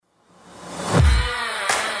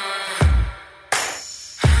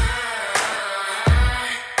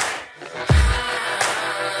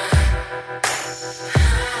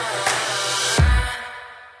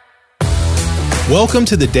Welcome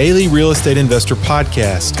to the Daily Real Estate Investor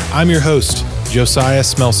Podcast. I'm your host, Josiah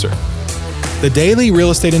Smelser. The Daily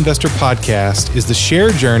Real Estate Investor Podcast is the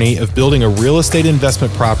shared journey of building a real estate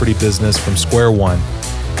investment property business from square one.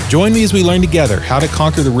 Join me as we learn together how to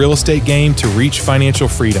conquer the real estate game to reach financial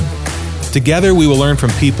freedom. Together, we will learn from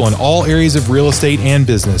people in all areas of real estate and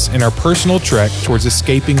business in our personal trek towards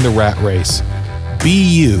escaping the rat race. Be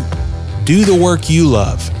you. Do the work you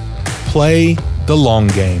love. Play the long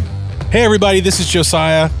game. Hey everybody, this is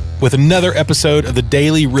Josiah with another episode of the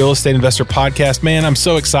Daily Real Estate Investor Podcast. Man, I'm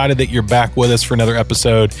so excited that you're back with us for another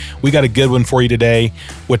episode. We got a good one for you today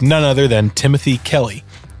with none other than Timothy Kelly.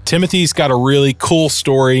 Timothy's got a really cool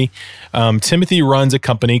story. Timothy runs a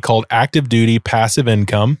company called Active Duty Passive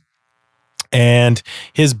Income, and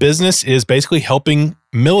his business is basically helping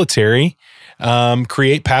military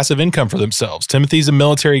create passive income for themselves. Timothy's a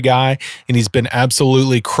military guy, and he's been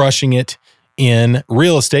absolutely crushing it in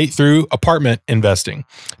real estate through apartment investing.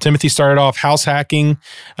 Timothy started off house hacking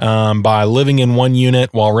by living in one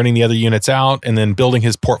unit while renting the other units out and then building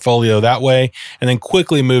his portfolio that way, and then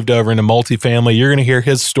quickly moved over into multifamily. You're going to hear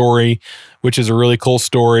his story, which is a really cool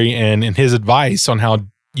story, and his advice on how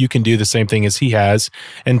you can do the same thing as he has.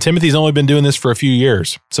 And Timothy's only been doing this for a few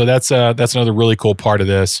years. So that's another really cool part of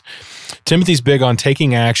this. Timothy's big on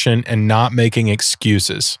taking action and not making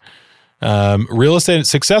excuses.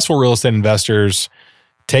 Successful real estate investors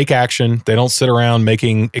take action. They don't sit around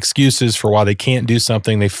making excuses for why they can't do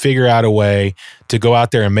something. They figure out a way to go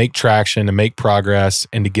out there and make traction, and make progress,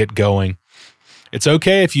 and to get going. It's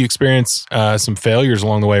okay if you experience some failures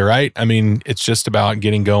along the way, right? I mean, it's just about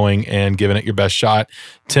getting going and giving it your best shot.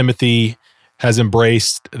 Timothy has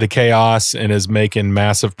embraced the chaos and is making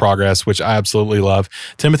massive progress, which I absolutely love.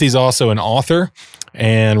 Timothy's also an author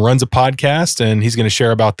and runs a podcast, and he's going to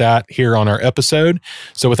share about that here on our episode.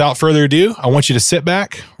 So without further ado, I want you to sit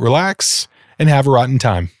back, relax, and have a rotten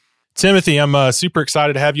time. Timothy, I'm super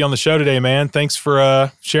excited to have you on the show today, man. Thanks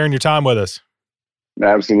for sharing your time with us.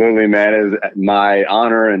 Absolutely, man. It is my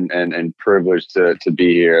honor and privilege to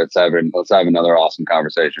be here. Let's have another awesome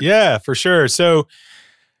conversation. Yeah, for sure. So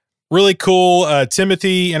really cool.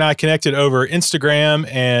 Timothy and I connected over Instagram,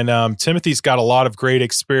 and Timothy's got a lot of great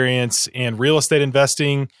experience in real estate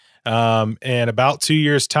investing. In about 2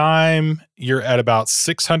 years' time, you're at about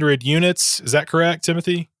 600 units. Is that correct,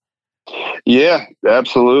 Timothy? Yeah,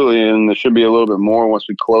 absolutely. And there should be a little bit more once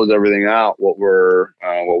we close everything out, what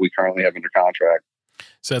we currently have under contract.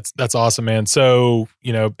 So that's awesome, man. So,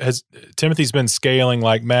 Timothy's been scaling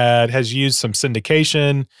like mad, has used some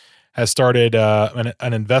syndication, has started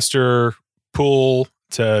an investor pool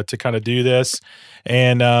to kind of do this.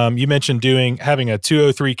 And you mentioned having a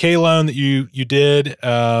 203K loan that you did,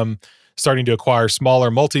 starting to acquire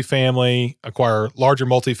smaller multifamily, acquire larger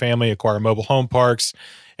multifamily, acquire mobile home parks.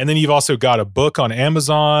 And then you've also got a book on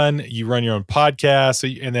Amazon. You run your own podcast.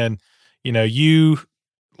 And then, you,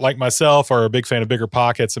 like myself, are a big fan of Bigger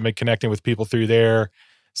Pockets and connecting with people through there.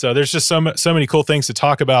 So there's just so many cool things to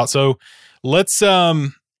talk about. So let's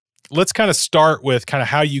kind of start with kind of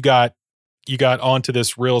how you got onto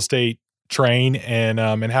this real estate train, and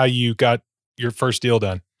how you got your first deal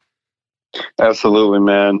done. Absolutely,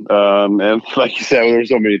 man. And like you said, there's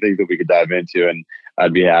so many things that we could dive into, and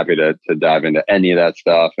I'd be happy to dive into any of that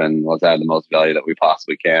stuff, and let's add the most value that we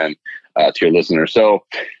possibly can to your listeners. So,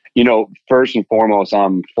 first and foremost,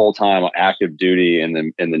 I'm full-time active duty in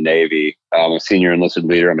the Navy. I'm a senior enlisted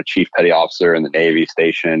leader. I'm a chief petty officer in the Navy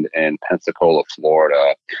stationed in Pensacola,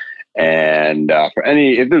 Florida. And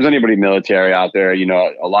if there's anybody military out there,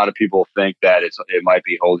 a lot of people think that it might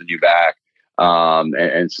be holding you back.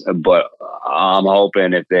 But I'm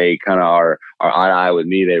hoping if they kind of are eye to eye with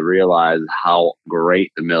me, they realize how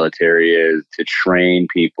great the military is to train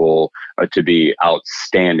people to be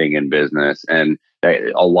outstanding in business. And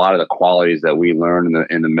a lot of the qualities that we learn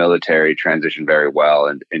in the military transition very well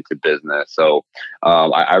into business. So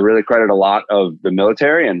I really credit a lot of the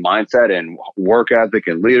military and mindset and work ethic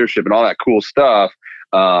and leadership and all that cool stuff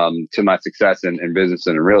to my success in business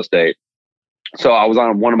and in real estate. So I was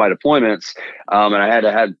on one of my deployments, and I had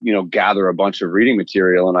to gather a bunch of reading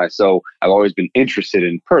material. And I've always been interested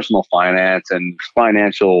in personal finance and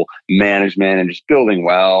financial management and just building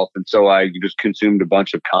wealth. And so I just consumed a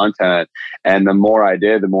bunch of content. And the more I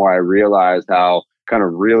did, the more I realized how kind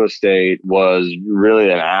of real estate was really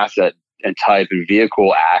an asset and type and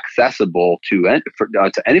vehicle accessible to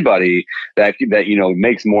anybody that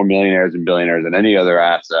makes more millionaires and billionaires than any other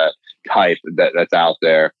asset type that's out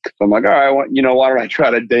there. So I'm like, all right, why don't I try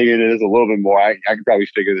to dig into this a little bit more? I could probably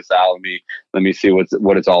figure this out. Let me see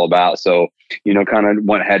what it's all about. So, kind of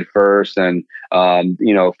went head first and,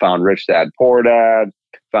 found Rich Dad, Poor Dad,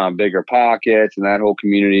 found Bigger Pockets and that whole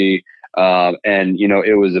community. And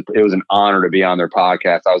it was an honor to be on their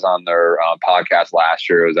podcast. I was on their podcast last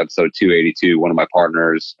year. It was episode 282. One of my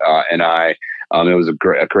partners and I. It was a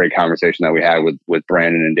great conversation that we had with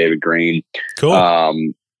Brandon and David Green.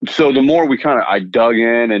 Cool. So the more I dug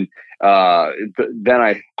in, and then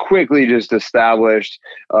I quickly just established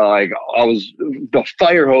I was the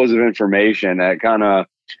fire hose of information that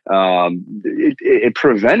it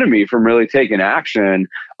prevented me from really taking action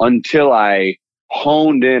until I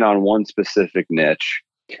honed in on one specific niche.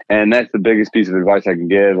 And that's the biggest piece of advice I can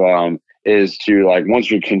give, is to, once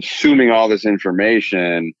you're consuming all this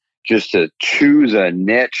information, just to choose a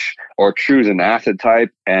niche or choose an asset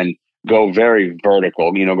type and go very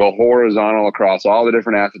vertical, go horizontal across all the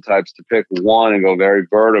different asset types to pick one and go very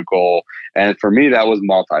vertical. And for me, that was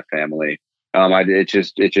multifamily.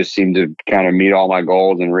 It just seemed to kind of meet all my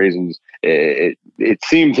goals and reasons. It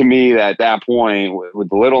seemed to me that at that point, with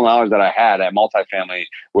the little knowledge that I had, that multifamily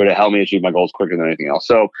would have helped me achieve my goals quicker than anything else.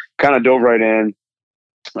 So kind of dove right in,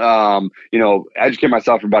 educate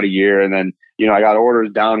myself for about a year. And then, I got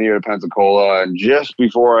orders down here to Pensacola. And just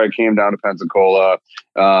before I came down to Pensacola,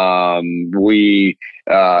 I knew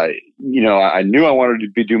I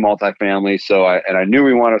wanted to do multifamily. So I knew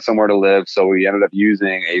we wanted somewhere to live. So we ended up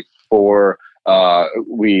using we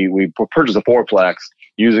purchased a fourplex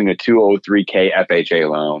using a 203K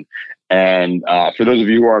FHA loan. And for those of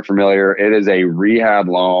you who aren't familiar, it is a rehab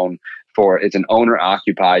loan. It's an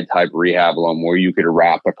owner-occupied type rehab loan where you could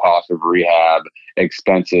wrap the cost of rehab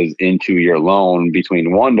expenses into your loan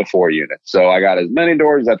between 1 to 4 units. So I got as many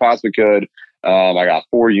doors as I possibly could. I got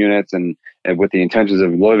 4 units, and with the intentions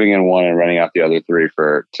of living in one and renting out the other 3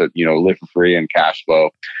 to live for free and cash flow.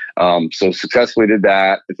 So successfully did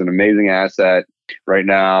that. It's an amazing asset right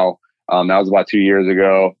now. That was about 2 years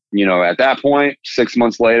ago. At that point, 6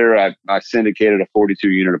 months later, I syndicated a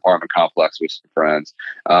 42-unit apartment complex with some friends.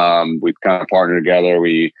 We kind of partnered together.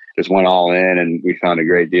 We just went all in, and we found a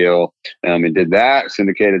great deal. And did that,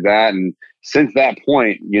 syndicated that. And since that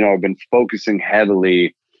point, I've been focusing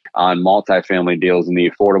heavily on multifamily deals in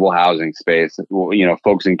the affordable housing space,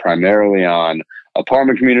 focusing primarily on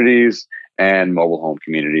apartment communities and mobile home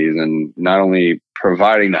communities, and not only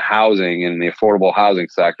providing the housing in the affordable housing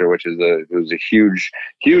sector, which is a huge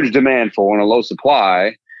demand for and a low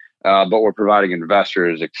supply, but we're providing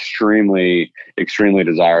investors extremely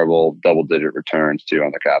desirable double-digit returns too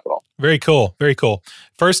on the capital. Very cool. Very cool.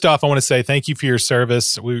 First off, I want to say thank you for your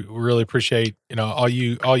service. We really appreciate all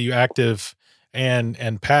you active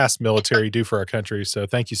and past military do for our country. So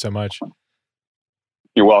thank you so much.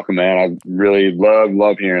 You're welcome, man. I really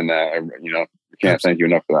love hearing that. Can't thank you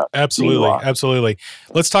enough for that. Absolutely.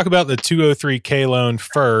 Let's talk about the 203K loan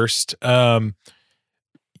first. How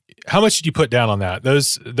much did you put down on that?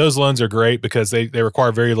 Those loans are great because they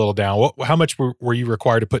require very little down. How much were you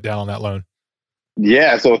required to put down on that loan?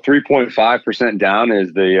 Yeah, so 3.5% down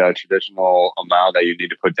is the traditional amount that you need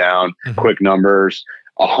to put down. Mm-hmm. Quick numbers.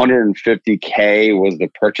 $150K was the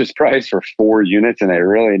purchase price for 4 units in a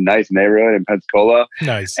really nice neighborhood in Pensacola.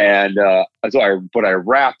 Nice. And I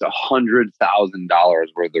wrapped $100,000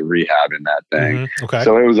 worth of rehab in that thing. Mm-hmm. Okay.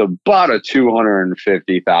 So it was about a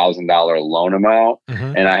 $250,000 loan amount.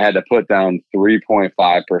 Mm-hmm. And I had to put down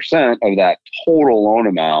 3.5% of that total loan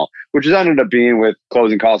amount, which ended up being, with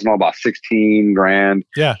closing costs and all, about $16,000.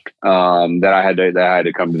 Yeah. That I had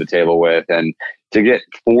to come to the table with. And to get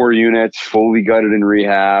 4 units fully gutted in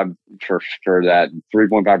rehab for that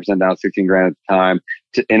 3.5% down, $16,000 at the time,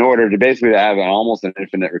 in order to basically have almost an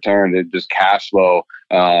infinite return, to just cash flow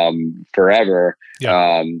forever.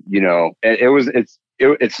 Yeah. It's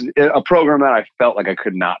a program that I felt like I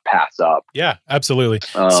could not pass up. Yeah, absolutely.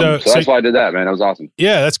 So that's why I did that, man. That was awesome.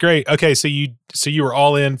 Yeah, that's great. Okay, so you were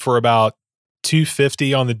all in for about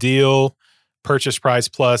 $250 on the deal, purchase price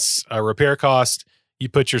plus repair cost. You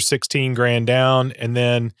put your $16,000 down, and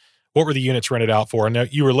then what were the units rented out for? I know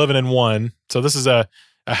you were living in one, so this is a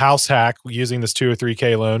house hack using this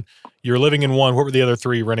 203K loan. You were living in one. What were the other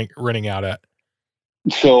 3 renting out at?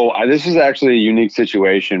 So this is actually a unique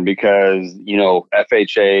situation because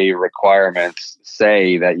FHA requirements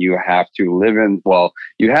say that you have to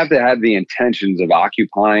you have to have the intentions of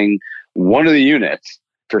occupying one of the units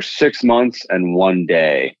for 6 months and 1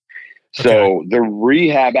 day. So the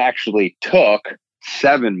rehab actually took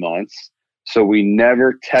 7 months. So we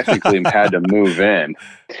never technically had to move in.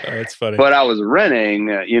 Oh, that's funny. But I was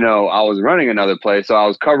renting, another place. So I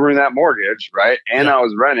was covering that mortgage, right? And I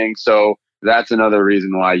was renting. So that's another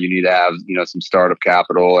reason why you need to have, some startup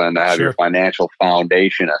capital and to have your financial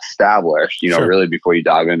foundation established, really before you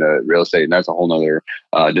dive into real estate. And that's a whole nother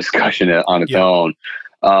discussion on its own.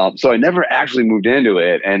 So I never actually moved into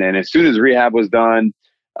it. And as soon as rehab was done,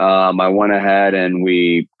 I went ahead and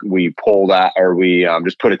we pulled out, or we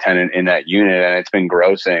just put a tenant in that unit, and it's been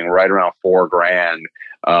grossing right around $4,000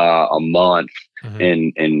 a month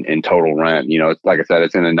in total rent. You know, it's, like I said,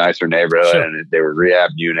 it's in a nicer neighborhood, Sure. and they were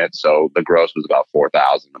rehab units, so the gross was about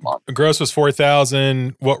 $4,000 a month. The gross was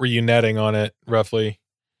 $4,000. What were you netting on it roughly?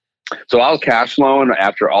 So I was cash flowing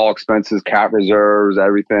after all expenses, cap reserves,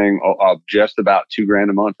 everything, just about $2,000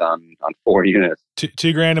 a month on 4 units.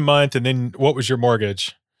 $2,000 a month, and then what was your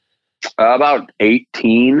mortgage? About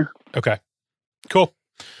 18. Okay, cool.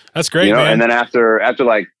 That's great, you know, man. And then after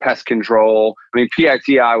like pest control, I mean,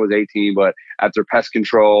 PITI was 18, but after pest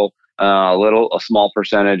control, a small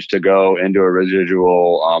percentage to go into a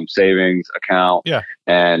residual savings account. Yeah.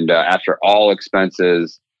 And after all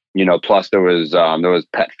expenses, you know, plus there was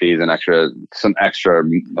pet fees and some extra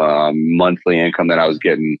monthly income that I was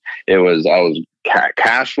getting. I was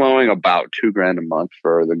cash flowing about $2,000 a month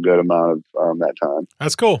for the good amount of that time.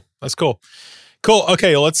 That's cool. Cool.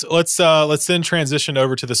 Okay, let's then transition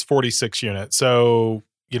over to this 46 unit. So,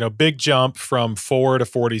 you know, big jump from 4 to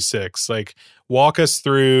 46. Like, walk us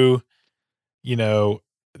through, you know,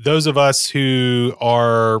 those of us who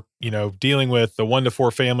are, you know, dealing with the 1 to 4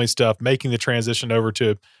 family stuff, making the transition over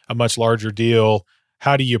to a much larger deal.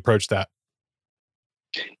 How do you approach that?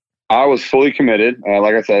 I was fully committed,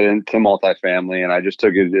 like I said, into multifamily, and I just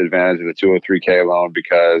took advantage of the 203K loan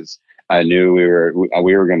because I knew we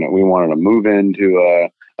wanted to move into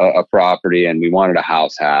a property, and we wanted a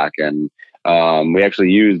house hack, and we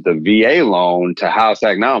actually used the VA loan to house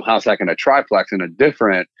hack. Now I'm house hacking a triplex in a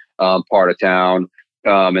different part of town,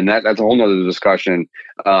 and that's a whole nother discussion.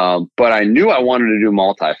 But I knew I wanted to do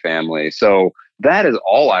multifamily, so that is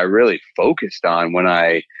all I really focused on when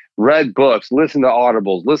I read books, listened to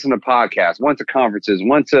audibles, listened to podcasts, went to conferences,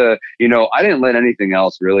 I didn't let anything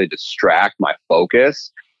else really distract my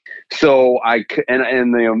focus. So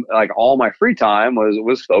all my free time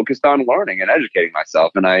was focused on learning and educating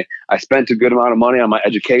myself. And I spent a good amount of money on my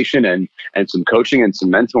education and some coaching and some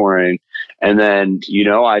mentoring. And then, you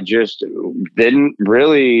know, I just didn't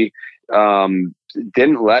really, I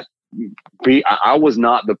was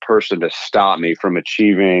not the person to stop me from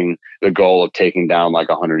achieving the goal of taking down like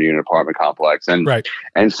a 100-unit apartment complex. And, right.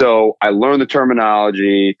 And so I learned the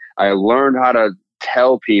terminology. I learned how to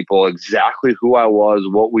tell people exactly who I was,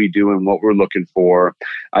 what we do, and what we're looking for,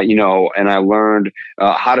 and I learned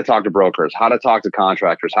how to talk to brokers, how to talk to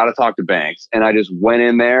contractors, how to talk to banks. And I just went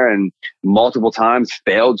in there and multiple times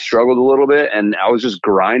failed, struggled a little bit. And I was just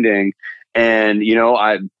grinding. And, you know,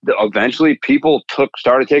 eventually people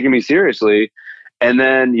started taking me seriously. And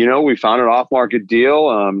then, you know, we found an off-market deal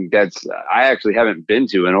I actually haven't been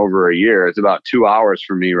to in over a year. It's about 2 hours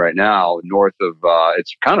from me right now, north of,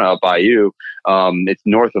 it's kind of up by you. It's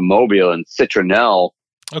north of Mobile in Citronelle,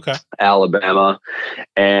 okay, Alabama.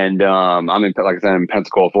 And I'm in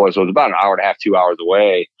Pensacola, Florida. So it's about an hour and a half, 2 hours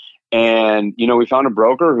away. And, you know, we found a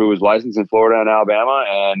broker who was licensed in Florida and Alabama.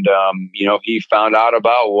 And, you know, he found out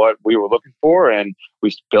about what we were looking for, and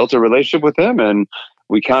we built a relationship with him. And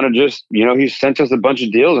we kind of just, you know, he sent us a bunch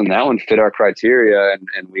of deals, and that one fit our criteria.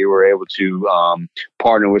 And we were able to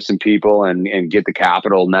partner with some people and get the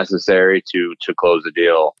capital necessary to close the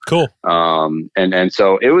deal. Cool. And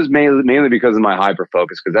so it was mainly because of my hyper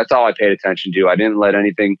focus, because that's all I paid attention to. I didn't let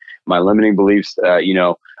anything, my limiting beliefs,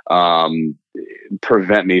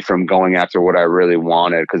 prevent me from going after what I really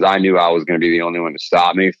wanted, because I knew I was going to be the only one to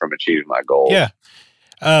stop me from achieving my goals. Yeah.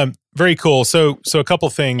 Very cool. So a couple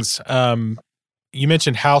things. You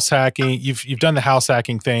mentioned house hacking. You've done the house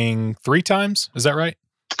hacking thing 3 times. Is that right?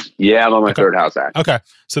 Yeah, I'm on my third house hack. Okay.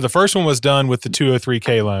 So the first one was done with the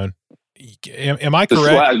 203K loan. Am I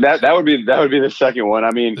correct? That would be the second one.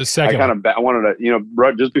 I mean, I wanted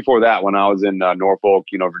to, just before that, when I was in Norfolk,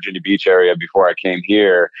 Virginia Beach area, before I came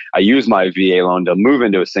here, I used my VA loan to move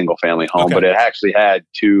into a single family home, but it actually had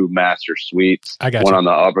 2 master suites, one on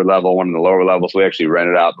the upper level, one on the lower level. So we actually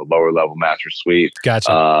rented out the lower level master suite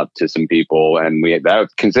to some people. And that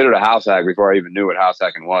was considered a house hack before I even knew what house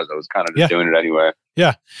hacking was. I was kind of just doing it anyway.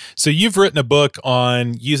 Yeah. So you've written a book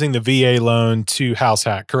on using the VA loan to house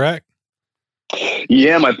hack, correct?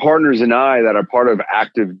 Yeah, my partners and I that are part of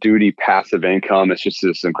Active Duty Passive Income. It's just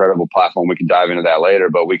this incredible platform. We can dive into that later,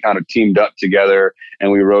 but we kind of teamed up together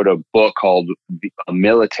and we wrote a book called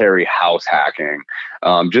Military House Hacking,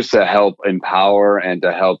 just to help empower and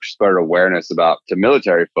to help spread awareness to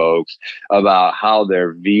military folks about how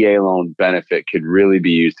their VA loan benefit could really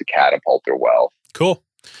be used to catapult their wealth. Cool.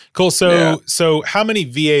 So how many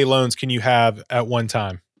VA loans can you have at one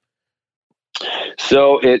time?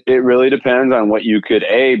 So it really depends on what you could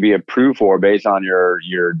be approved for based on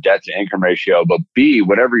your debt to income ratio, but B,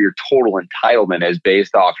 whatever your total entitlement is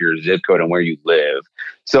based off your zip code and where you live.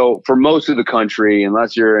 So for most of the country,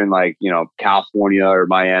 unless you're in like, California or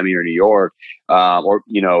Miami or New York, or,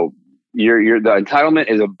 your the entitlement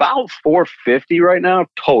is about 450 right now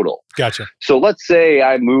total. Gotcha. So let's say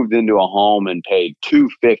I moved into a home and paid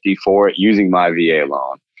 250 for it using my VA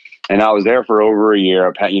loan. And I was there for over a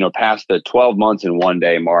year, past the 12 months and 1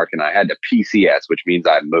 day mark, and I had to PCS, which means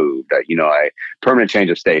I moved. I permanent change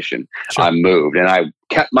of station. Sure. I moved, and I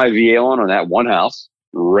kept my VA loan on that one house,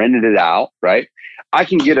 rented it out. Right, I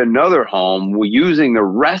can get another home using the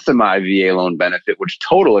rest of my VA loan benefit, which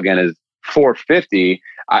total again is 450,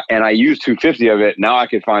 and I use 250 of it. Now I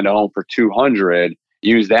could find a home for 200.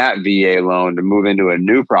 Use that VA loan to move into a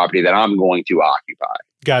new property that I'm going to occupy.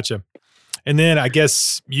 Gotcha. And then I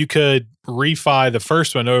guess you could refi the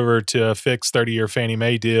first one over to a fixed 30-year Fannie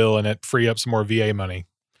Mae deal, and it free up some more VA money.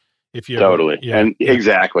 If you totally,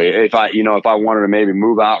 exactly. If I wanted to maybe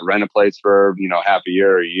move out, rent a place for half a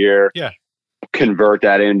year or a year, convert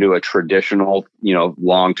that into a traditional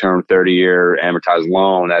long-term 30-year amortized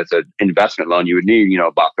loan as an investment loan, you would need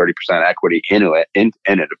about 30% equity in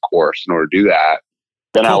it, of course, in order to do that.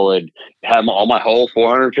 Then cool. I would have all my whole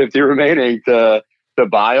 450 remaining to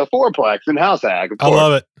buy a fourplex and house hack. I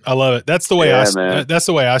love it. That's the way that's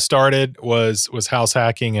the way I started was house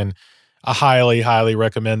hacking, and I highly, highly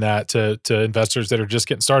recommend that to investors that are just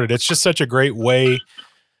getting started. It's just such a great way,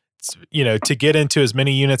 to get into as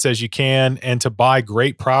many units as you can and to buy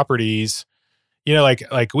great properties.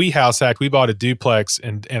 Like we house hacked, we bought a duplex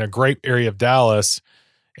in a great area of Dallas,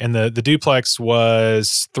 and the duplex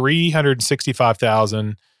was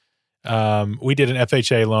 $365,000. We did an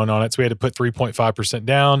FHA loan on it, so we had to put 3.5%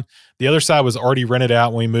 down. The other side was already rented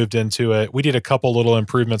out when we moved into it. We did a couple little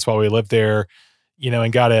improvements while we lived there,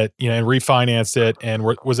 and got it, and refinanced it, and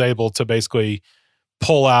was able to basically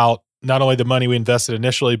pull out not only the money we invested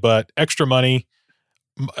initially, but extra money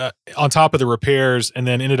on top of the repairs, and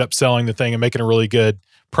then ended up selling the thing and making a really good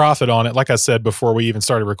profit on it. Like I said before we even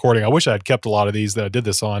started recording, I wish I had kept a lot of these that I did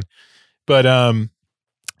this on, but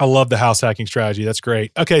I love the house hacking strategy. That's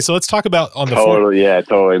great. Okay, so let's talk about on the totally,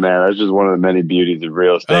 man. That's just one of the many beauties of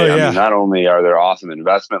real estate. I mean, not only are there awesome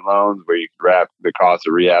investment loans where you can wrap the cost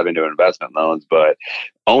of rehab into investment loans, but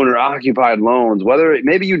owner occupied loans. Whether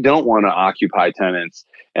maybe you don't want to occupy tenants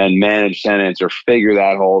and manage tenants or figure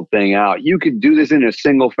that whole thing out, you could do this in a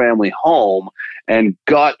single family home and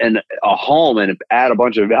gut a home and add a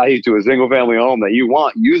bunch of value to a single family home that you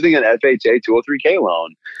want using an FHA 203K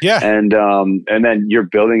loan. Yeah. And then you're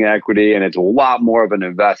building equity, and it's a lot more of an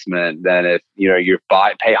investment than if, you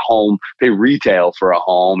pay retail for a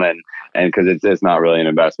home and because it's not really an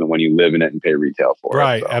investment when you live in it and pay retail for it.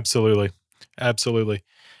 Right. So. Absolutely.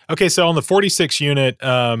 Okay. So on the 46 unit,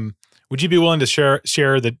 would you be willing to share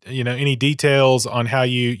the, any details on how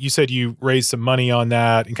you said you raised some money on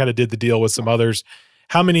that and kind of did the deal with some others?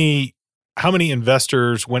 How many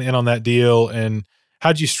investors went in on that deal, and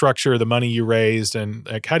how'd you structure the money you raised, and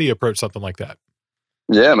how do you approach something like that?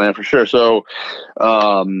 Yeah, man, for sure. So,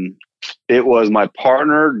 it was my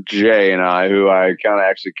partner, Jay, and I, who I kind of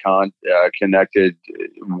actually connected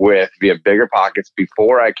with via Bigger Pockets.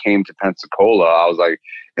 Before I came to Pensacola, I was like,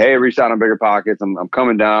 hey, I reached out on Bigger Pockets. I'm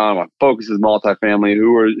coming down. My focus is multifamily.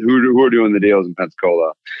 Who are doing the deals in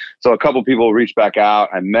Pensacola? So a couple people reached back out.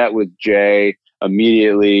 I met with Jay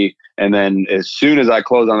immediately. And then as soon as I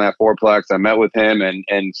closed on that fourplex, I met with him,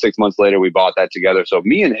 and 6 months later, we bought that together. So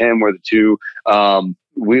me and him were the two.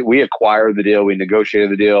 We acquired the deal. We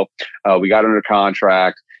negotiated the deal. We got under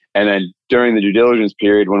contract. And then during the due diligence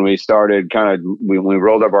period, when we started we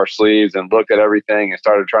rolled up our sleeves and looked at everything and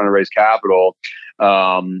started trying to raise capital,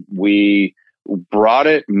 we brought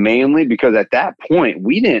it mainly because at that point,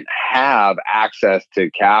 we didn't have access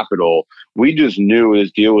to capital. We just knew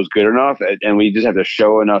this deal was good enough, and we just had to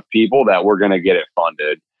show enough people that we're going to get it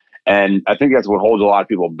funded. And I think that's what holds a lot of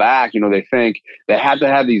people back. They think they have to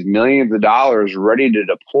have these millions of dollars ready to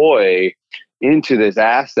deploy into this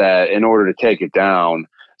asset in order to take it down.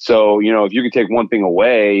 So, if you could take one thing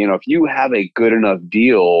away, if you have a good enough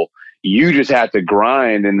deal, you just have to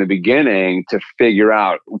grind in the beginning to figure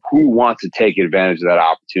out who wants to take advantage of that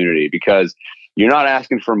opportunity, because you're not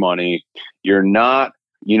asking for money. You're not,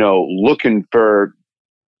 looking for,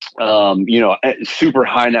 super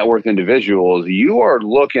high net worth individuals. You are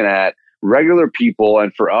looking at regular people.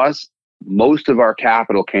 And for us, most of our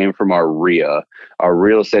capital came from our RIA, our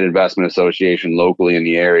Real Estate Investment Association locally in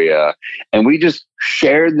the area. And we just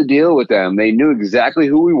shared the deal with them. They knew exactly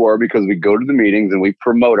who we were because we go to the meetings and we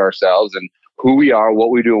promote ourselves and who we are, what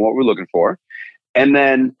we do, and what we're looking for. And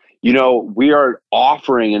then, we are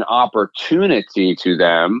offering an opportunity to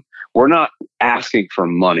them. We're not asking for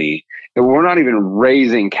money. And we're not even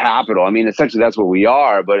raising capital. I mean, essentially that's what we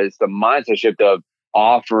are, but it's the mindset shift of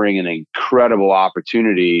offering an incredible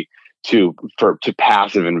opportunity to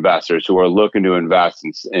passive investors who are looking to invest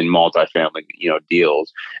in multifamily,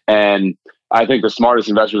 deals. And I think the smartest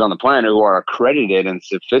investors on the planet who are accredited and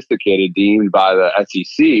sophisticated, deemed by the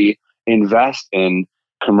SEC, invest in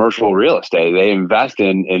commercial real estate. They invest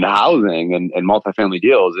in housing and multifamily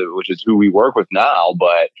deals, which is who we work with now.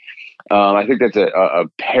 But I think that's a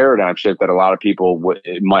paradigm shift that a lot of people,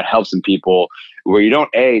 it might help some people, where you don't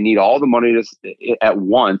need all the money at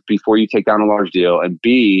once before you take down a large deal, and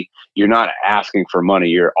B, you're not asking for money.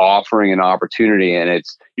 You're offering an opportunity, and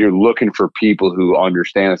you're looking for people who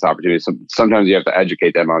understand this opportunity. Sometimes you have to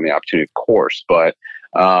educate them on the opportunity, of course, but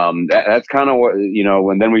that's kind of what,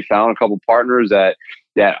 and then we found a couple partners that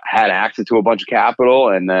had access to a bunch of capital,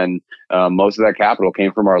 and then most of that capital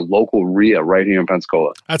came from our local RIA right here in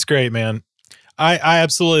Pensacola. That's great, man. I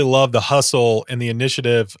absolutely love the hustle and the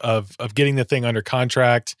initiative of getting the thing under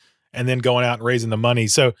contract and then going out and raising the money.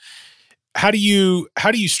 So how do you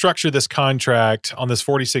structure this contract on this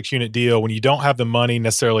 46 unit deal when you don't have the money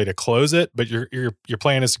necessarily to close it, but your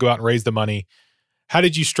plan is to go out and raise the money? How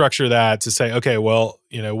did you structure that to say, okay, well,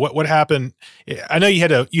 what happened? I know you had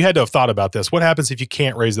to have thought about this. What happens if you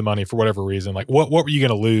can't raise the money for whatever reason? Like what were you going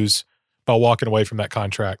to lose by walking away from that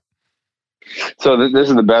contract? So this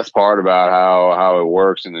is the best part about how it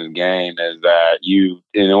works in the game, is that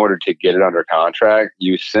in order to get it under contract,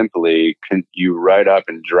 you simply you write up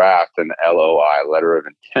and draft an LOI, letter of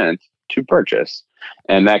intent, to purchase.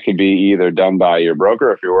 And that could be either done by your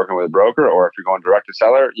broker if you're working with a broker, or if you're going direct to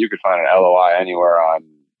seller, you could find an LOI anywhere on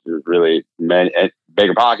really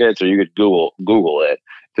Bigger Pockets, or you could Google it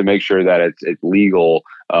to make sure that it's legal.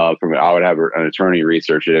 I would have an attorney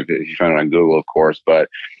research it if you find it on Google, of course. But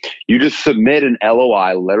you just submit an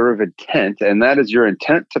LOI, letter of intent, and that is your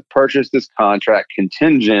intent to purchase this contract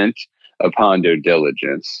contingent upon due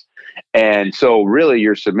diligence. And so really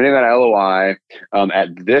you're submitting that LOI at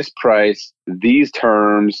this price, these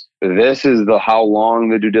terms. This is how long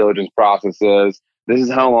the due diligence process is. This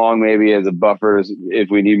is how long maybe as a buffer if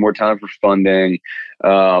we need more time for funding.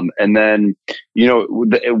 And then,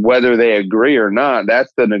 whether they agree or not,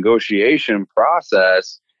 that's the negotiation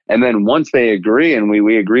process. And then once they agree and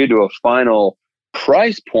we agree to a final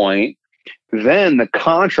price point, then the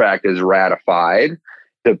contract is ratified.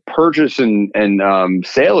 The purchase and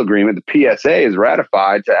sale agreement, the PSA, is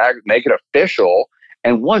ratified to make it official.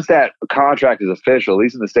 And once that contract is official, at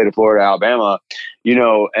least in the state of Florida, Alabama,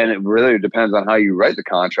 and it really depends on how you write the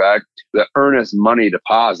contract, the earnest money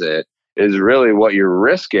deposit is really what you're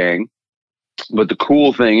risking. But the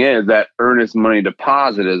cool thing is that earnest money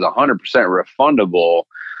deposit is 100% refundable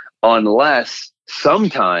unless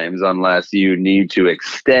you need to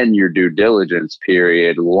extend your due diligence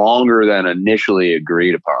period longer than initially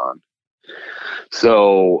agreed upon.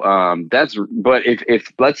 So but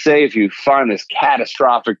if let's say if you find this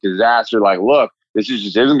catastrophic disaster, like, look, this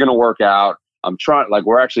just isn't going to work out.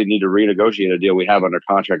 We're actually need to renegotiate a deal we have under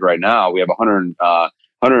contract right now. We have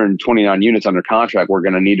 129 units under contract. We're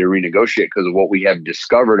going to need to renegotiate because of what we have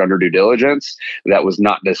discovered under due diligence that was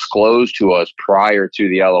not disclosed to us prior to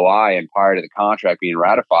the LOI and prior to the contract being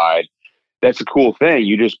ratified. That's a cool thing.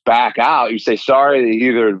 You just back out. You say, sorry,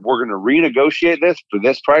 either we're going to renegotiate this for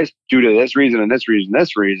this price due to this reason and this reason,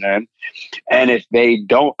 this reason. And if they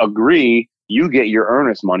don't agree, you get your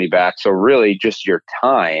earnest money back. So really just your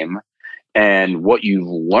time and what you've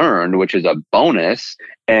learned, which is a bonus,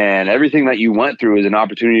 and everything that you went through is an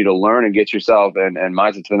opportunity to learn and get yourself and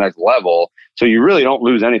mindset to the next level. So you really don't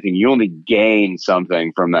lose anything. You only gain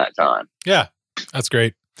something from that time. Yeah, that's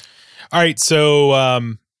great. All right. So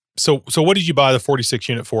what did you buy the 46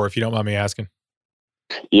 unit for, if you don't mind me asking?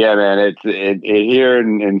 Yeah, man. It here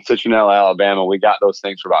in Citronelle, Alabama, we got those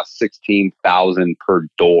things for about $16,000 per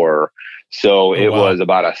door. So it was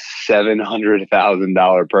about a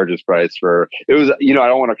 $700,000 purchase price for. It was, I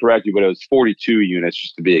don't want to correct you, but it was 42 units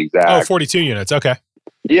just to be exact. Oh, 42 units. Okay.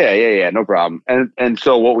 Yeah, no problem. And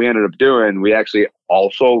so what we ended up doing, we actually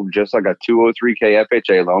also, just like a 203K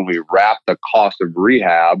FHA loan, we wrapped the cost of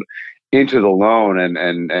rehab into the loan,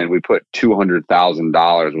 and we put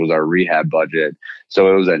 $200,000 was our rehab budget. So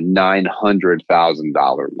it was a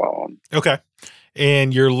 $900,000 loan. Okay.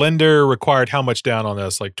 And your lender required how much down on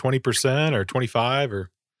this? Like 20% or 25 or?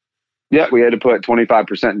 Yeah, we had to put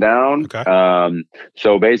 25% down. Okay.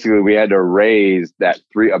 So basically we had to raise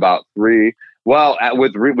we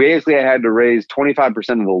basically had to raise 25%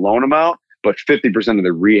 of the loan amount, but 50% of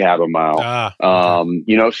the rehab amount. Okay.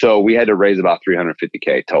 You know, so we had to raise about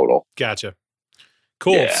 $350K total. Gotcha.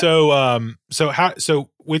 Cool. Yeah. So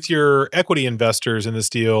with your equity investors in this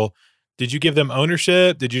deal, did you give them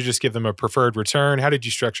ownership? Did you just give them a preferred return? How did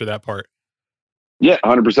you structure that part? Yeah,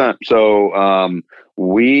 100%. So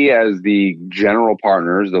we, as the general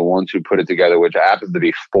partners, the ones who put it together, which happens to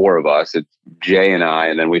be four of us, it's Jay and I,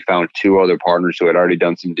 and then we found two other partners who had already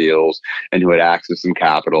done some deals and who had accessed some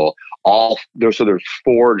capital. So there's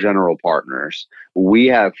four general partners. We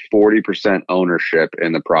have 40% ownership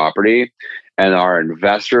in the property, and our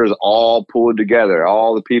investors all pulled together.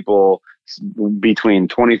 All the people between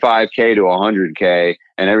 25K to 100K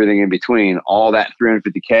and everything in between, all that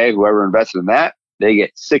 350K, whoever invested in that, they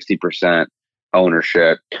get 60%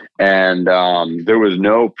 ownership. And there was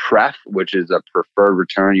no pref, which is a preferred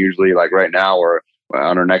return. Usually, like right now,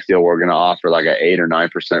 on our next deal, we're going to offer like an 8 or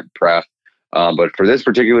 9% pref. But for this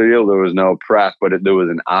particular deal, there was no pref, but there was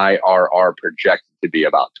an IRR projected to be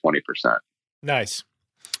about 20%. Nice.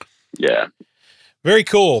 Yeah. Very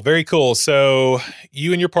cool. Very cool. So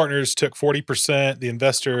you and your partners took 40%. The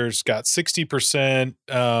investors got 60%.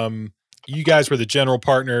 You guys were the general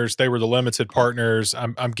partners. They were the limited partners.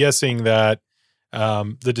 I'm guessing that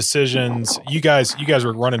the decisions, you guys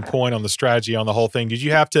were running point on the strategy on the whole thing. Did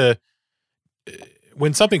you have to,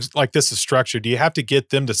 when something like this is structured, do you have to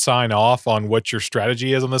get them to sign off on what your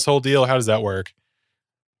strategy is on this whole deal? How does that work?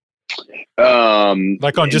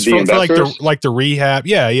 Like on just for like the rehab.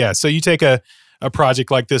 Yeah. So you take a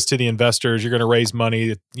project like this to the investors, you're going to raise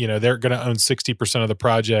money, you know, they're going to own 60% of the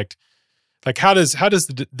project. Like how does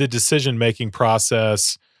the decision-making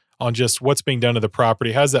process on just what's being done to the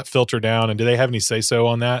property, how does that filter down? And do they have any say-so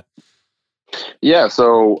on that? Yeah.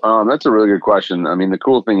 So that's a really good question. I mean, the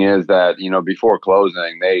cool thing is that, you know, before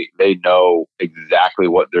closing, they know exactly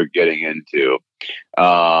what they're getting into.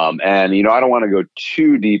 And, you know, I don't want to go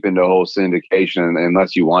too deep into whole syndication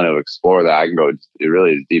unless you want to explore that. I can go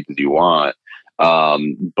really as deep as you want.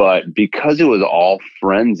 But because it was all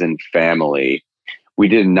friends and family, we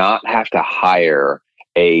did not have to hire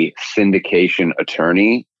a syndication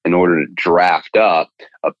attorney in order to draft up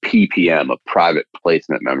a PPM, a private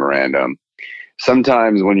placement memorandum.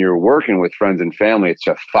 Sometimes when you're working with friends and family, it's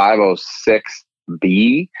a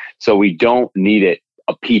 506B. So we don't need it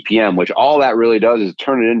a PPM, which all that really does is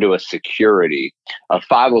turn it into a security. A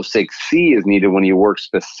 506C is needed when you work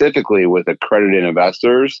specifically with accredited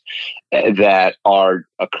investors that are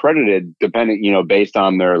accredited depending, you know, based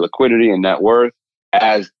on their liquidity and net worth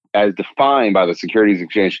as defined by the Securities and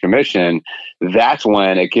Exchange Commission. That's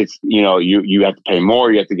when it gets, you know, you have to pay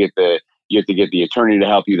more. You have to get the attorney to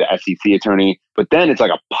help you, the SEC attorney. But then it's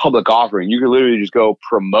like a public offering. You can literally just go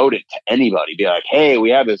promote it to anybody. Be like, hey, we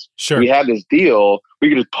have this, we have this deal. We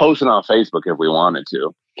could just post it on Facebook if we wanted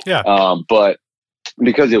to. Yeah. But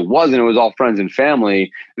because it was all friends and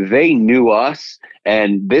family, they knew us.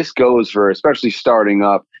 And this goes for especially starting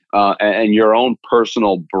up. And your own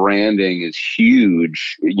personal branding is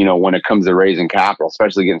huge, you know, when it comes to raising capital,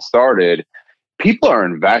 especially getting started. People are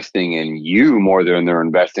investing in you more than they're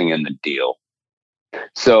investing in the deal.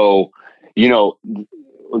 So, you know,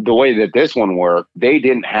 the way that this one worked, they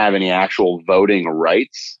didn't have any actual voting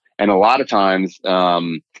rights. And a lot of times,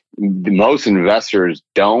 most investors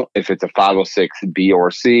don't if it's a 506B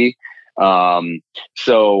or C.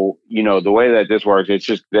 So, you know, the way that this works, it's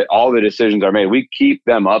just that all the decisions are made. We keep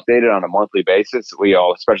them updated on a monthly basis.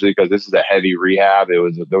 Especially because this is a heavy rehab. There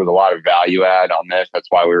was a lot of value add on this. That's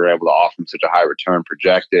why we were able to offer them such a high return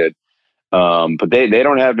projected. But they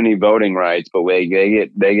don't have any voting rights, but they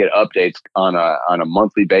get updates on a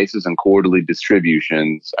monthly basis and quarterly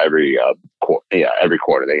distributions every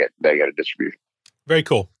quarter they get a distribution. Very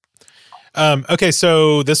cool. Okay,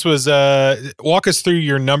 so this was walk us through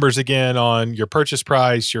your numbers again on your purchase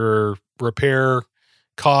price, your repair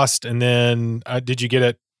cost, and then did you get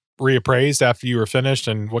it reappraised after you were finished,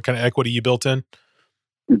 and what kind of equity you built in?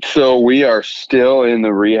 So we are still in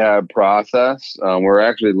the rehab process. We're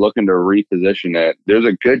actually looking to reposition it. There's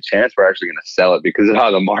a good chance we're actually going to sell it because of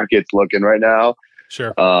how the market's looking right now.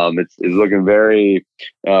 Sure. It's looking very,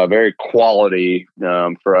 very quality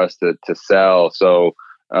for us to sell. So,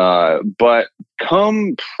 but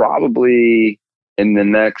come probably in the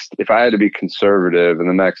next, if I had to be conservative, in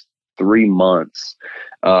the next 3 months,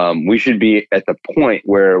 we should be at the point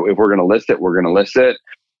where if we're going to list it, we're going to list it.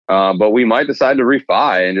 But we might decide to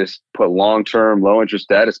refi and just put long-term low interest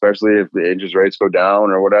debt, especially if the interest rates go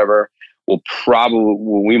down or whatever.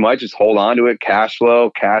 We might just hold on to it, cash flow,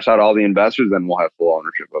 cash out all the investors, and we'll have full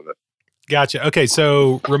ownership of it. Gotcha. Okay.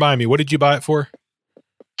 So remind me, what did you buy it for?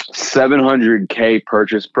 $700K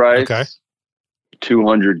purchase price. Okay.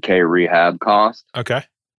 $200K rehab cost. Okay.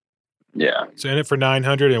 Yeah. So in it for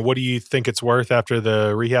 900, and what do you think it's worth after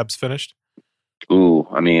the rehab's finished? Ooh,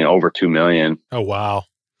 I mean, over 2 million. Oh, wow.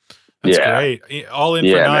 That's great. All in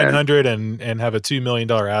for 900 and have a $2 million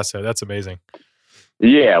asset. That's amazing.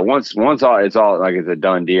 Yeah. Once it's all like it's a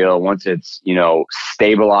done deal. Once it's,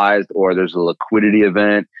 stabilized or there's a liquidity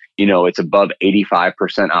event, it's above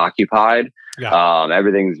 85% occupied. Yeah.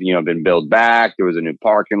 Everything's, been built back. There was a new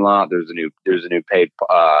parking lot. There's a new paid,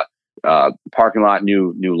 parking lot,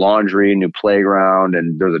 new laundry, new playground,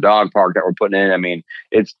 and there's a dog park that we're putting in. I mean,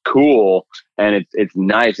 it's cool and it's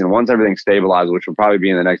nice. And once everything's stabilized, which will probably be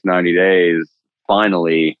in the next 90 days,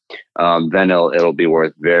 finally, then it'll be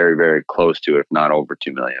worth very, very close to, if not over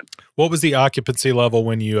 2 million. What was the occupancy level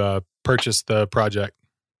when you purchased the project?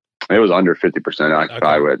 It was under 50%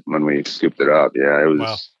 occupied when we scooped it up. Yeah, it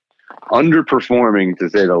was underperforming to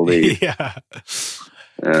say the least. Yeah.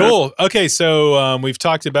 Cool. Okay, so we've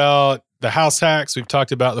talked about the house hacks. We've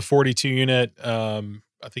talked about the 42 unit. I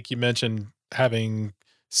think you mentioned having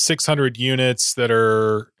 600 units that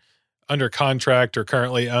are under contract or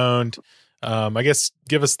currently owned. I guess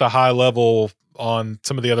give us the high level on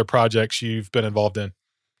some of the other projects you've been involved in.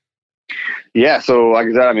 Yeah. So like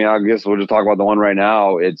I said, I guess we'll just talk about the one right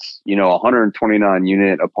now. It's, 129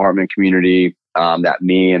 unit apartment community that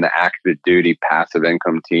me and the active duty passive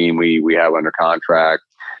income team, we have under contract.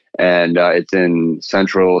 And it's in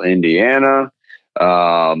central Indiana.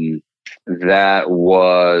 That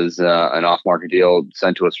was an off-market deal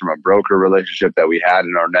sent to us from a broker relationship that we had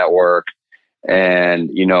in our network. And,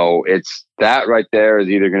 it's that right there is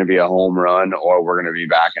either going to be a home run or we're going to be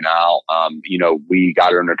backing out. We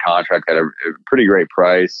got it under contract at a pretty great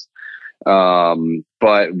price.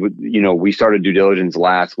 But we started due diligence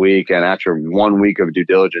last week, and after 1 week of due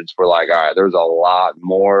diligence, we're like, all right, there's a lot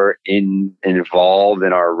more involved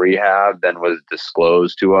in our rehab than was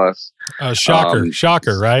disclosed to us.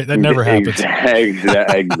 Shocker, right? That never happens.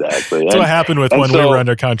 Exactly. That's what happened with when we were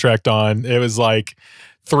under contract on. It was like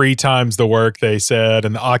 3 times the work they said,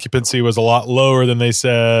 and the occupancy was a lot lower than they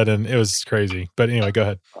said, and it was crazy. But anyway, go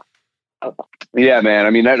ahead. Yeah,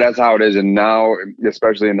 man. That's how it is. And now,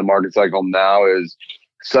 especially in the market cycle now, is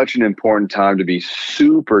such an important time to be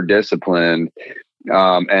super disciplined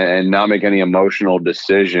and not make any emotional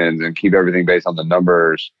decisions and keep everything based on the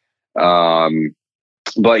numbers.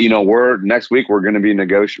 But next week we're going to be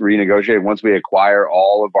renegotiate once we acquire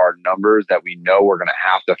all of our numbers that we know we're going to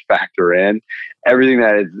have to factor in. Everything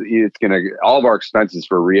all of our expenses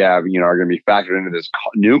for rehab, are going to be factored into this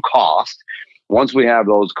new cost. Once we have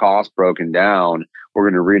those costs broken down, we're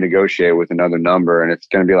going to renegotiate with another number, and it's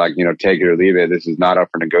going to be like, take it or leave it. This is not up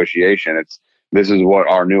for negotiation. This is what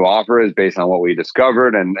our new offer is based on what we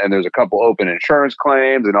discovered. And there's a couple open insurance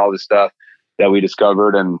claims and all this stuff that we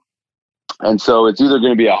discovered. And so it's either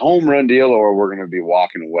going to be a home run deal or we're going to be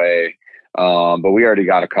walking away. But we already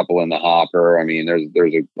got a couple in the hopper.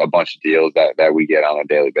 There's a bunch of deals that we get on a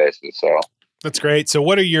daily basis. So. That's great. So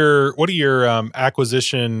what are your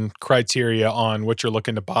acquisition criteria on what you're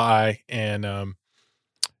looking to buy? And,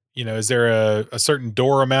 is there a certain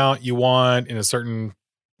door amount you want in a certain,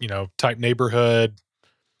 type neighborhood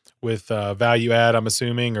with value add, I'm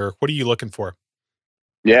assuming, or what are you looking for?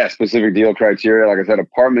 Yeah, specific deal criteria. Like I said,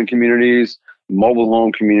 apartment communities, mobile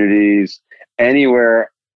home communities,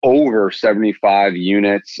 anywhere over 75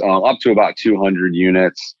 units, up to about 200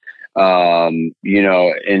 units. In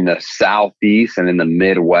the Southeast and in the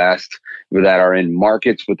Midwest that are in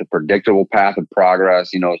markets with a predictable path of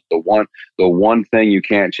progress. The one thing you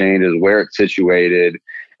can't change is where it's situated,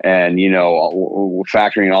 and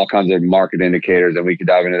factoring in all kinds of market indicators, and we could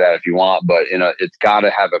dive into that if you want. But it's got to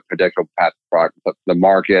have a predictable path of progress. The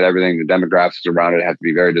market, everything, the demographics around it have to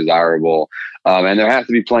be very desirable, and there has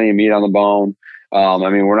to be plenty of meat on the bone.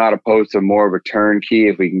 We're not opposed to more of a turnkey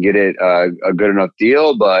if we can get it a good enough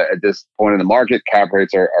deal, but at this point in the market, cap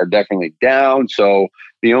rates are definitely down. So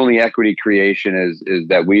the only equity creation is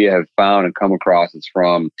that we have found and come across is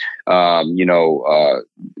from,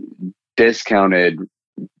 discounted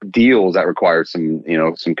deals that require some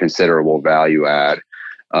considerable value add.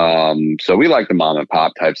 So we like the mom and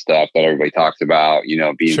pop type stuff that everybody talks about,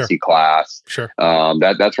 B and C class. Sure.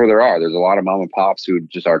 That's where there's a lot of mom and pops who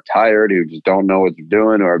just are tired, who just don't know what they're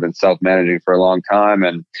doing, or have been self-managing for a long time,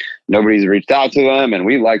 and nobody's reached out to them. And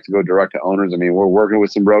we like to go direct to owners. We're working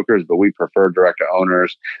with some brokers, but we prefer direct to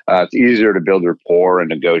owners. It's easier to build rapport and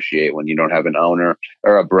negotiate when you don't have an owner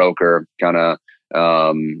or a broker kind of.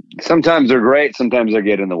 Sometimes they're great, sometimes they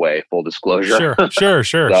get in the way, full disclosure. Sure.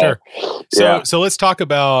 So let's talk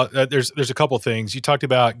about there's a couple things. You talked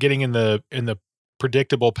about getting in the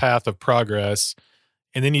predictable path of progress.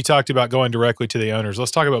 and then you talked about going directly to the owners.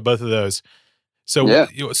 Let's talk about both of those. So, Yeah.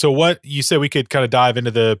 so what you said, we could kind of dive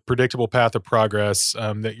into the predictable path of progress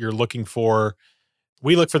that you're looking for.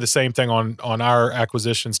 We look for the same thing on our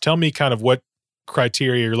acquisitions. Tell me kind of what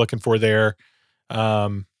criteria you're looking for there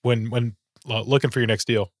when looking for your next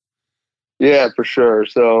deal. Yeah, for sure.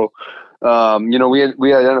 So,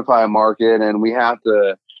 we identify a market, and we have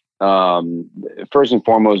to, first and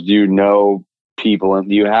foremost, do you know people and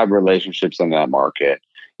do you have relationships in that market?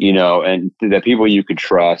 And the people you could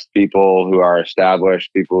trust, people who are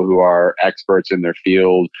established, people who are experts in their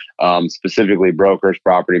field, specifically brokers,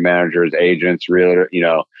 property managers, agents, realtor,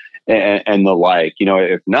 and the like.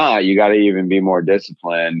 If not, you got to even be more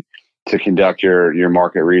disciplined to conduct your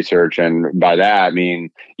market research. And by that, I mean,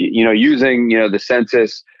 using, the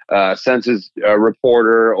census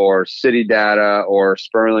reporter or city data or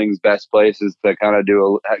Sperling's best places to kind of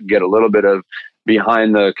get a little bit of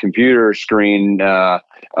behind the computer screen,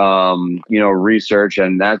 research.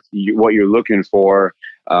 And that's what you're looking for,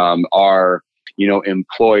 are,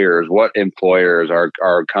 employers. What employers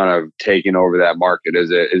are kind of taking over that market? Is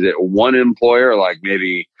it one employer, like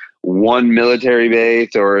maybe one military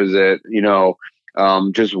base, or is it,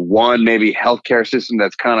 just one maybe healthcare system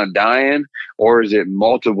that's kind of dying, or is it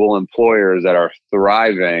multiple employers that are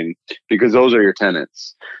thriving? Because those are your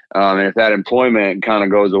tenants. And if that employment kind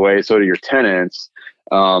of goes away, so do your tenants.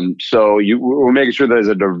 So we're making sure there's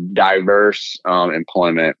a diverse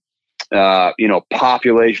employment.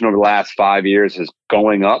 Population over the last 5 years is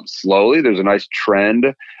going up slowly. There's a nice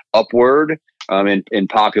trend upward in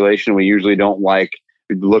population. We usually don't like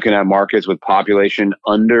looking at markets with population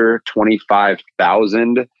under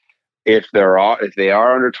 25,000. If they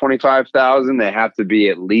are under 25,000, they have to be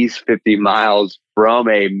at least 50 miles from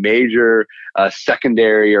a major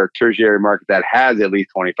secondary or tertiary market that has at least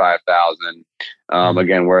 25,000.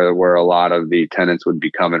 Again, where a lot of the tenants would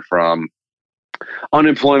be coming from.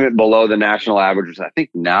 Unemployment below the national average, which I think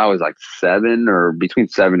now is like 7 or between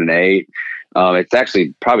 7 and 8. It's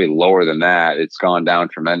actually probably lower than that. It's gone down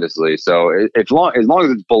tremendously. So as long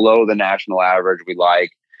as it's below the national average, we like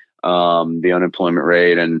the unemployment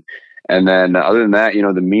rate. And then other than that,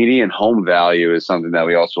 the median home value is something that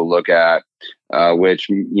we also look at, which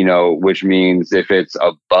means if it's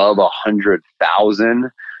above 100,000,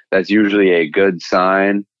 that's usually a good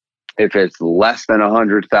sign. If it's less than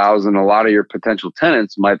 100,000, a lot of your potential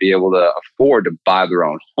tenants might be able to afford to buy their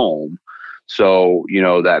own home. So,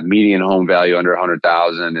 that median home value under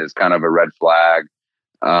 100,000 is kind of a red flag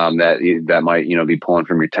that might, be pulling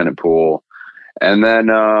from your tenant pool. And then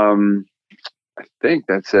I think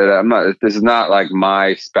that's it. This is not like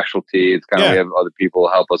my specialty. It's kind of, we have other people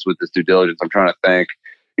help us with this due diligence. I'm trying to think,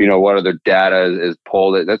 what other data is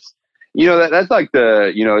pulled. That's like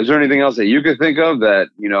is there anything else that you could think of that,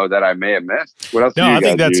 that I may have missed? What else? No, I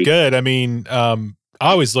think that's good. I mean, I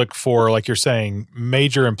always look for, like you're saying,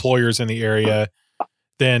 major employers in the area,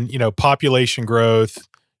 then, population growth,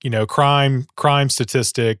 crime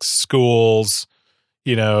statistics, schools,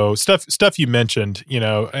 stuff you mentioned,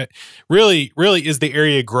 really is the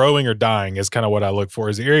area growing or dying is kind of what I look for.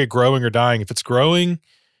 Is the area growing or dying? If it's growing,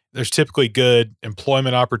 there's typically good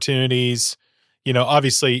employment opportunities.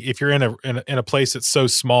 Obviously if you're in a place that's so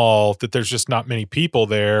small that there's just not many people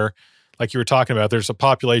there, like you were talking about, there's a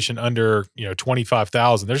population under,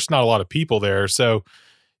 25,000. There's not a lot of people there. So,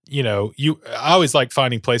 I always like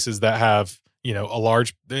finding places that have,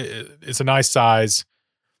 it's a nice size,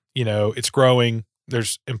 it's growing.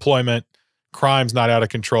 There's employment, crime's not out of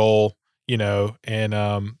control,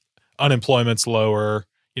 and unemployment's lower,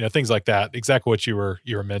 things like that. Exactly what you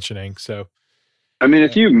were mentioning. So, I mean,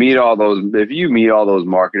 if you meet all those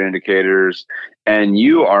market indicators and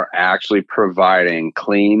you are actually providing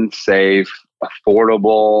clean, safe,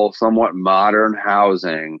 affordable, somewhat modern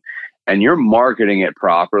housing, and you're marketing it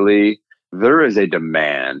properly, there is a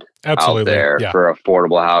demand out there for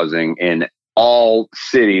affordable housing in all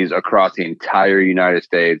cities across the entire United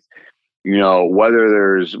States. Whether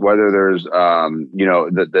there's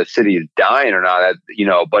the city is dying or not,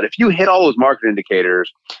 but if you hit all those market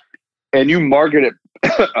indicators and you market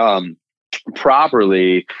it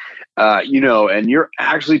properly, and you're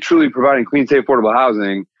actually truly providing clean, safe, affordable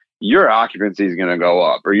housing, your occupancy is going to go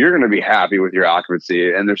up, or you're going to be happy with your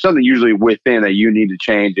occupancy. And there's something usually within that you need to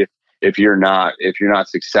change if you're not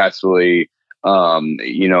successfully,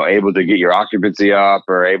 able to get your occupancy up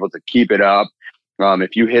or able to keep it up.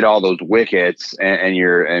 If you hit all those wickets and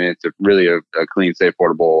it's really a clean, safe,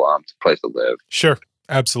 affordable place to live. Sure.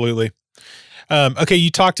 Absolutely. Okay.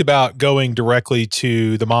 You talked about going directly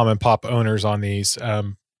to the mom and pop owners on these.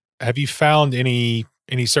 Have you found any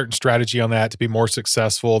certain strategy on that to be more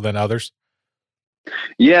successful than others?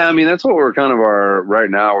 Yeah, I mean, that's what we're kind of right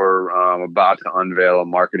now. We're about to unveil a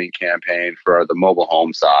marketing campaign for the mobile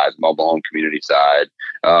home side, mobile home community side,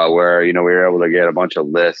 where, we were able to get a bunch of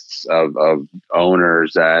lists of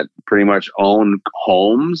owners that pretty much own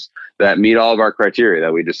homes that meet all of our criteria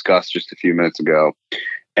that we discussed just a few minutes ago.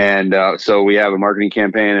 And so we have a marketing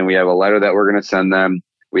campaign, and we have a letter that we're going to send them.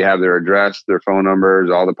 We have their address, their phone numbers,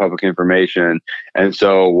 all the public information. And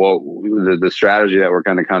so what the strategy that we're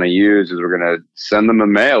going to use is we're going to send them a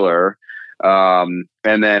mailer. And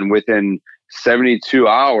then within 72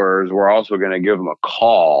 hours, we're also going to give them a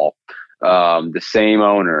call, the same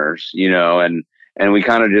owners, and we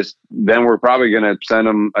kind of then we're probably going to send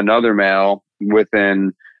them another mail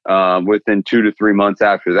within 2 to 3 months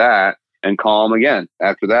after that, and call them again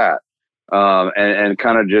after that. And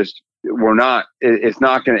kind of just, it's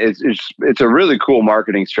a really cool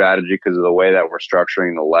marketing strategy because of the way that we're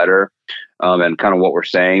structuring the letter, and kind of what we're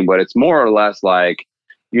saying, but it's more or less like,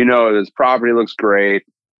 this property looks great.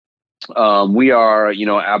 We are,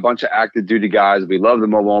 a bunch of active duty guys. We love the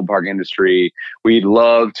mobile home park industry. We'd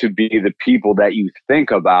love to be the people that you think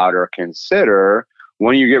about or consider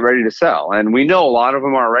when you get ready to sell. And we know a lot of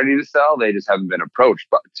them aren't ready to sell. They just haven't been approached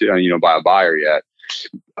by a buyer yet.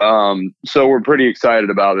 So we're pretty excited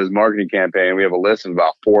about this marketing campaign. We have a list of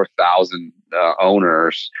about 4,000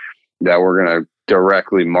 owners that we're going to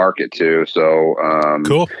directly market to. So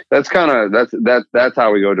cool. That's that's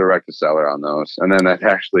how we go direct to seller on those. And then that's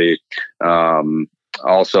actually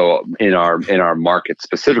also in our market,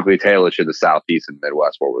 specifically tailored to the Southeast and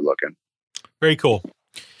Midwest where we're looking. Very cool.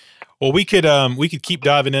 Well, we could keep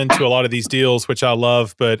diving into a lot of these deals, which I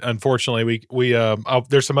love, but unfortunately,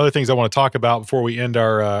 there's some other things I want to talk about before we end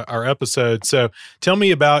our episode. So, tell me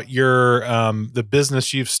about your the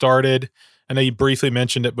business you've started. I know you briefly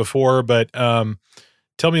mentioned it before, but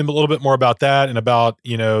tell me a little bit more about that and about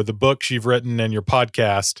the books you've written and your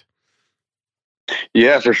podcast.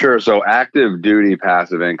 Yeah, for sure. So, Active Duty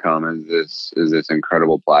Passive Income is this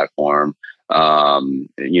incredible platform.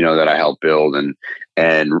 That I helped build, and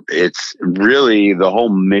it's really the whole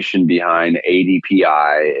mission behind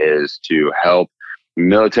ADPI is to help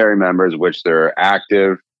military members, which they're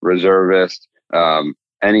active, reservist,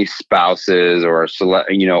 any spouses or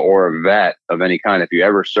or a vet of any kind. If you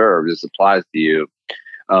ever served, this applies to you.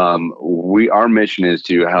 Our mission is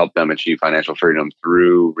to help them achieve financial freedom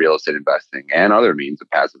through real estate investing and other means of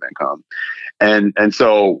passive income. And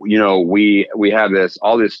so, we have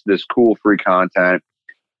all this cool free content.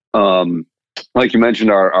 Like you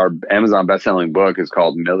mentioned, our Amazon bestselling book is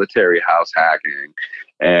called Military House Hacking.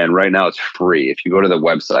 And right now it's free. If you go to the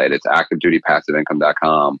website, it's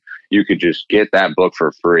activedutypassiveincome.com. You could just get that book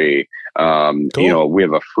for free. Cool. We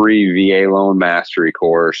have a free VA loan mastery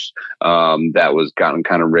course that was gotten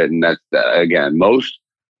kind of written. That again, most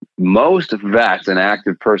vets and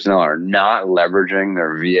active personnel are not leveraging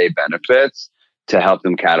their VA benefits to help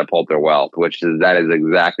them catapult their wealth, that is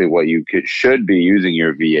exactly what you should be using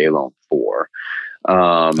your VA loan for.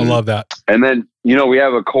 I love that. And then, we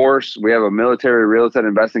have a course, we have a military real estate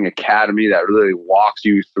investing academy that really walks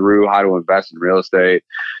you through how to invest in real estate,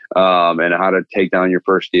 and how to take down your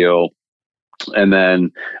first deal. And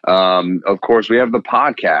then, of course, we have the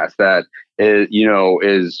podcast that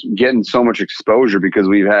is getting so much exposure because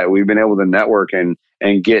we've been able to network and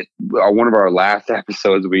get one of our last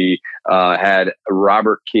episodes. We had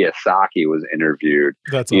Robert Kiyosaki was interviewed.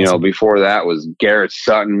 That's awesome. Before that was Garrett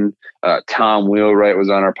Sutton, Tom Wheelwright was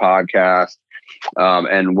on our podcast,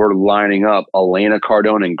 and we're lining up Elena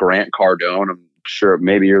Cardone and Grant Cardone. I'm sure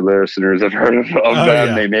maybe your listeners have heard of them.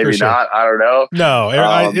 Yeah, maybe sure. not. I don't know.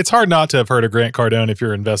 No, it's hard not to have heard of Grant Cardone if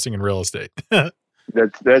you're investing in real estate.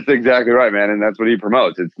 That's exactly right, man. And that's what he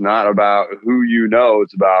promotes. It's not about who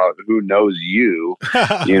it's about who knows you,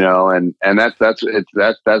 and that's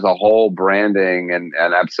a whole branding and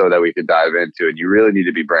an episode that we could dive into. And you really need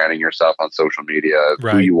to be branding yourself on social media,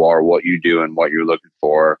 right. Who you are, what you do, and what you're looking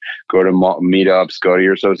for. Go to meetups, go to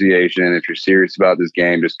your association. If you're serious about this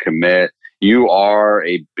game, just commit. You are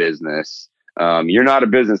a business. You're not a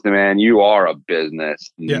businessman. You are a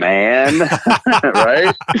business man,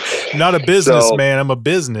 right? Not a businessman. I'm a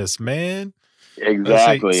businessman.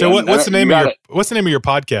 Exactly. So what's the name of your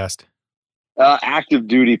podcast? Active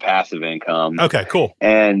Duty Passive Income. Okay, cool.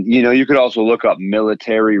 And you could also look up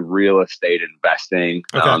military real estate investing.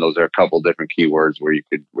 Okay. Those are a couple different keywords where you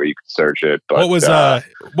could search it. But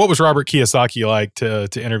what was Robert Kiyosaki like to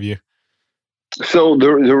interview? So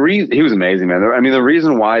the reason he was amazing, man. I mean, the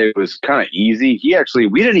reason why it was kind of easy.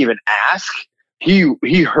 We didn't even ask.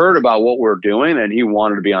 He heard about what we're doing and he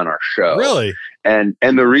wanted to be on our show. Really? And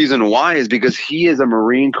the reason why is because he is a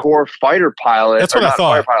Marine Corps fighter pilot. That's what I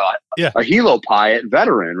thought. Pilot, yeah, a helo pilot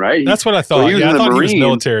veteran, right? That's what I thought. So I thought he was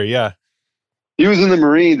military. Yeah, he was in the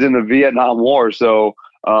Marines in the Vietnam War. So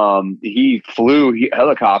he flew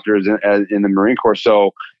helicopters in the Marine Corps.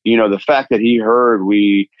 So the fact that he heard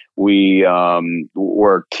we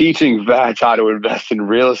were teaching vets how to invest in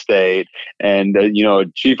real estate and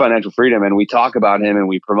achieve financial freedom, and we talk about him and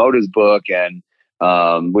we promote his book, and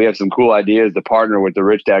we have some cool ideas to partner with the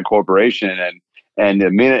Rich Dad Corporation. And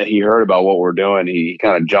the minute he heard about what we're doing, he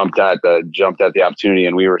kind of jumped at the opportunity,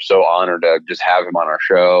 and we were so honored to just have him on our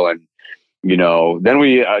show. And then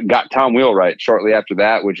we got Tom Wheelwright shortly after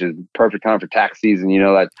that, which is perfect time for tax season.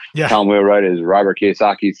 Tom Wheelwright is Robert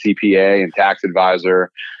Kiyosaki's CPA and tax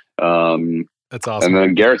advisor. That's awesome. And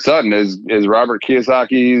then Garrett Sutton is Robert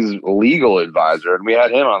Kiyosaki's legal advisor, and we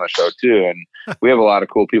had him on the show too. And we have a lot of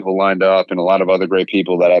cool people lined up, and a lot of other great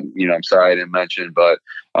people that I'm sorry I didn't mention, but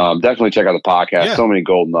definitely check out the podcast. Yeah. So many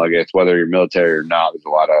gold nuggets, whether you're military or not. There's a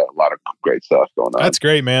lot of great stuff going on. That's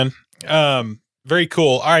great, man. Very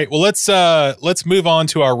cool. All right. Well, let's move on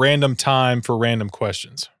to our random time for random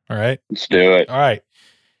questions. All right. Let's do it. All right.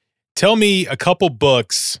 Tell me a couple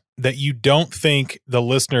books that you don't think the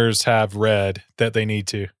listeners have read that they need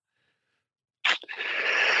to.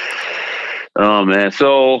 Oh man.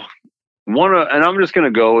 So and I'm just going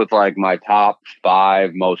to go with like my top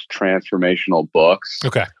 5 most transformational books.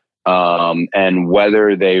 Okay. And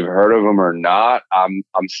whether they've heard of them or not, I'm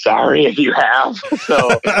sorry if you have.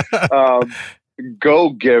 So, Go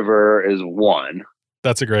Giver is one.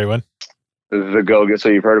 That's a great one. The Go Giver. So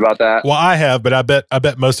you've heard about that? Well, I have, but I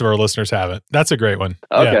bet most of our listeners haven't. That's a great one.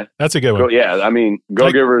 Okay. Yeah, that's a good one. I mean,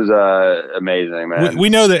 Go Giver is amazing, man. We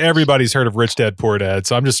know that everybody's heard of Rich Dad Poor Dad,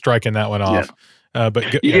 so I'm just striking that one off.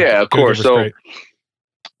 Yeah. Of course. So, great.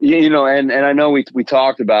 And I know we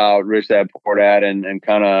talked about Rich Dad Poor Dad and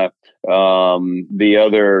kind of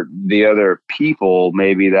the other people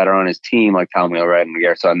maybe that are on his team, like Tom Wheelwright and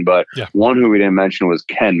Garrett Sutton, but one who we didn't mention was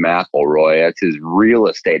Ken McElroy. That's his real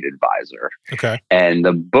estate advisor. Okay. And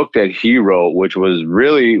the book that he wrote, which was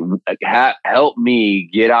really helped me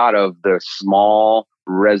get out of the small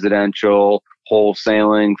residential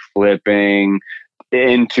wholesaling, flipping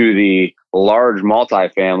into the large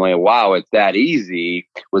multifamily. Wow, it's that easy.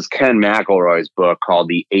 Was Ken McElroy's book called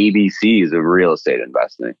The ABCs of Real Estate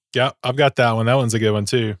Investing. Yeah, I've got that one. That one's a good one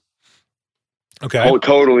too. Okay. Oh,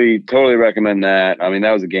 totally recommend that. I mean,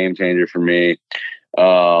 that was a game changer for me.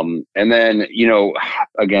 And then,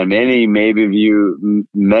 again, many of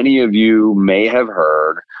you may have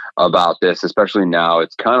heard about this, especially now.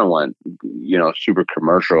 It's kind of went, super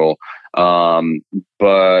commercial.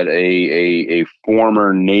 But a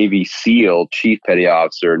former Navy SEAL chief petty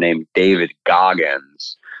officer named David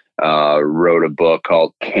Goggins wrote a book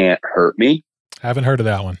called Can't Hurt Me. Haven't heard of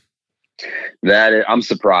that one. I'm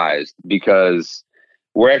surprised because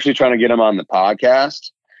we're actually trying to get him on the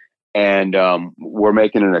podcast, and we're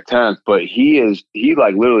making an attempt, but he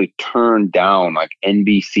like literally turned down like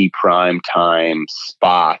NBC prime time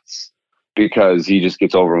spots because he just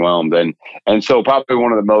gets overwhelmed. And so probably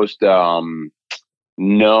one of the most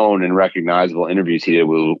known and recognizable interviews he did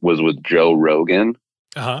was with Joe Rogan.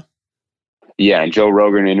 Uh-huh. Yeah, and Joe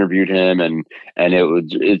Rogan interviewed him, and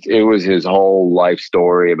it was his whole life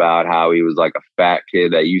story about how he was like a fat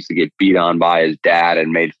kid that used to get beat on by his dad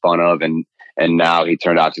and made fun of, and now he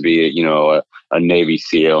turned out to be a Navy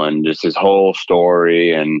SEAL, and just his whole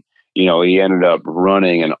story. And he ended up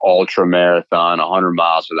running an ultra marathon, 100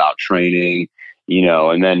 miles without training,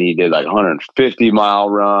 and then he did like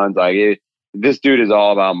 150-mile runs. This dude is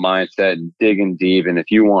all about mindset and digging deep. And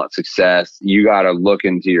if you want success, you got to look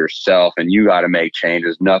into yourself and you got to make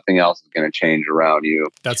changes. Nothing else is going to change around you.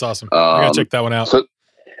 That's awesome. I got to check that one out. So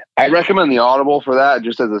I recommend the Audible for that,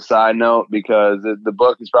 just as a side note, because the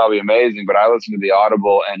book is probably amazing, but I listen to the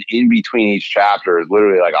Audible, and in between each chapter is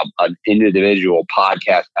literally like an individual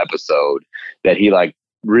podcast episode that he like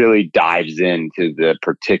really dives into the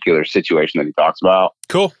particular situation that he talks about.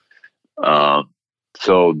 Cool.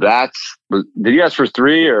 So did you ask for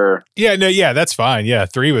 3 or? Yeah, that's fine. Yeah.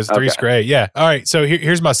 3's great. Yeah. All right. So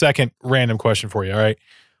here's my second random question for you. All right.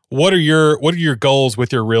 What are your goals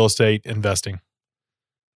with your real estate investing?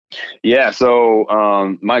 Yeah. So,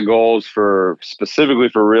 my goals specifically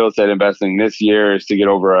for real estate investing this year is to get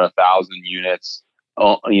over 1,000 units,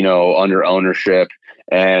 under ownership.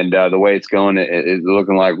 And, the way it's going, it's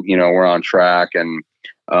looking like, we're on track. And,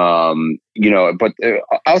 but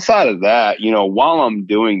outside of that, while I'm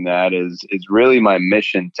doing that is really my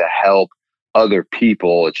mission to help other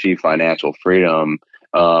people achieve financial freedom,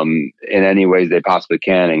 in any ways they possibly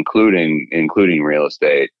can, including real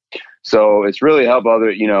estate. So it's really help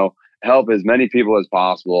as many people as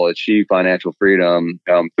possible achieve financial freedom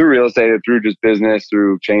through real estate, through just business,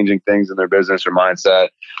 through changing things in their business or mindset.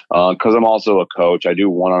 Because I'm also a coach. I do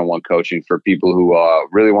one-on-one coaching for people who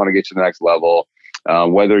really want to get to the next level.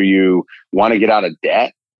 Whether you want to get out of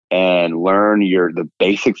debt and learn the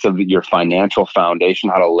basics of your financial foundation,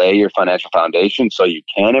 how to lay your financial foundation so you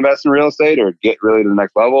can invest in real estate or get really to the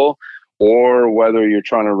next level, or whether you're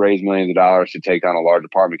trying to raise millions of dollars to take down a large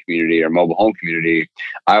apartment community or mobile home community,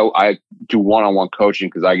 I do one-on-one coaching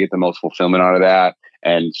because I get the most fulfillment out of that,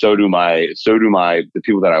 and so do the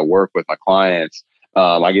people that I work with, my clients.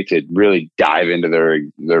 I get to really dive into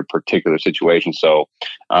their particular situation. So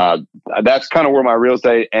that's kind of where my real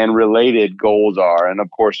estate and related goals are. And of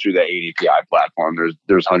course, through the ADPI platform,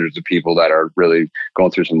 there's hundreds of people that are really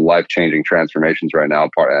going through some life-changing transformations right now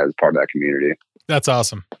as part of that community. That's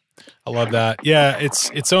awesome. I love that. Yeah,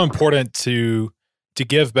 it's so important to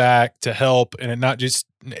give back, to help, and it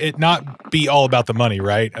not be all about the money,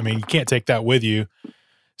 right? I mean, you can't take that with you.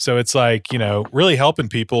 So it's like, really helping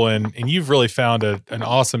people, and you've really found an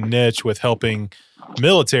awesome niche with helping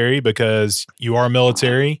military because you are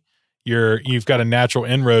military. You've got a natural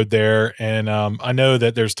inroad there, and I know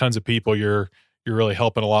that there's tons of people you're really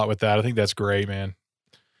helping a lot with that. I think that's great, man.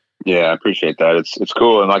 Yeah, I appreciate that. It's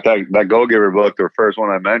cool. And like that Go Giver book, the first one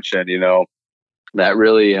I mentioned, that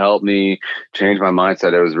really helped me change my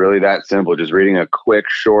mindset. It was really that simple. Just reading a quick,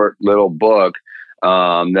 short little book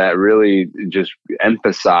that really just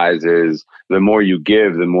emphasizes the more you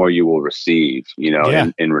give, the more you will receive,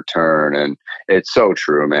 in return. And it's so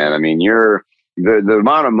true, man. I mean, the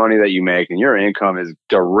amount of money that you make and your income is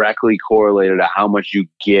directly correlated to how much you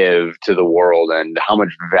give to the world and how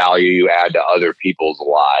much value you add to other people's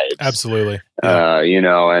lives. Absolutely. Yeah.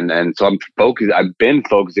 And so I've been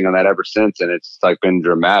focusing on that ever since. And it's like been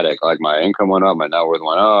dramatic. Like my income went up, my net worth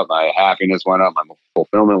went up, my happiness went up, my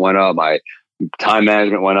fulfillment went up, my time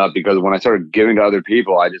management went up, because when I started giving to other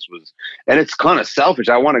people, and it's kind of selfish.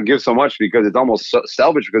 I want to give so much because it's almost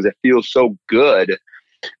selfish because it feels so good.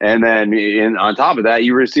 And then on top of that,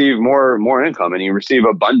 you receive more income and you receive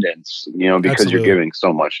abundance, because Absolutely. You're giving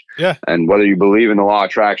so much. Yeah. And whether you believe in the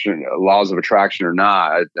laws of attraction or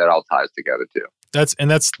not, that all ties together too. That's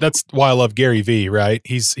why I love Gary Vee, right?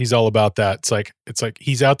 He's all about that. It's like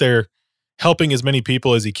he's out there helping as many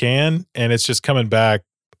people as he can, and it's just coming back,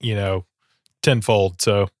 tenfold.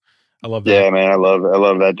 So I love that. Yeah, man, I love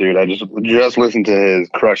that dude. I just listened to his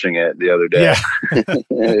Crushing It the other day.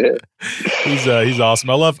 Yeah. He's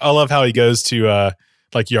awesome. I love how he goes to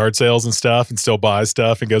like yard sales and stuff and still buys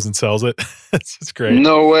stuff and goes and sells it. It's great.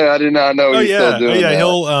 No way. I did not know. Still doing that.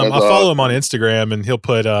 He'll I follow him on Instagram, and he'll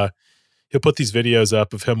put these videos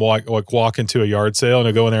up of him walk into a yard sale, and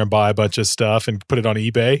he'll go in there and buy a bunch of stuff and put it on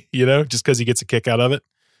eBay, just because he gets a kick out of it.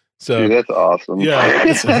 So dude, that's awesome. Yeah,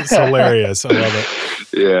 it's hilarious. I love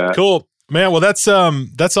it. Yeah. Cool. Man, well that's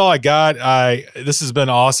all I got. This has been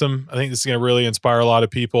awesome. I think this is going to really inspire a lot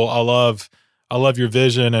of people. I love your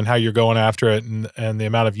vision and how you're going after it, and the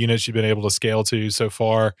amount of units you've been able to scale to so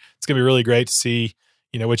far. It's going to be really great to see,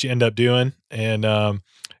 what you end up doing. And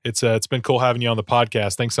it's been cool having you on the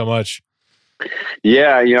podcast. Thanks so much.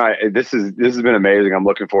 Yeah, this has been amazing. I'm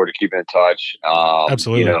looking forward to keeping in touch.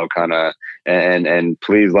 Absolutely. Kind of, and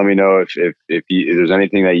please let me know if there's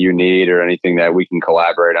anything that you need or anything that we can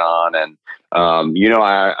collaborate on. And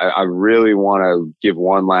I really want to give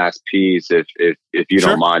one last piece, if you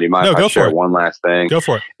Sure. don't mind. You mind if I share one last thing? Go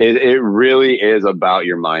for it. It really is about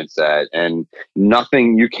your mindset, and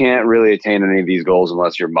you can't really attain any of these goals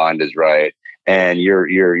unless your mind is right. And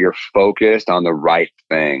you're focused on the right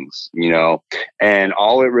things, and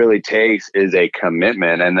all it really takes is a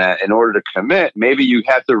commitment. And that in order to commit, maybe you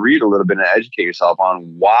have to read a little bit and educate yourself on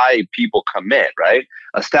why people commit, right?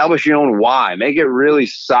 Establish your own why, make it really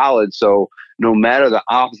solid. So no matter the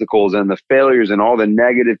obstacles and the failures and all the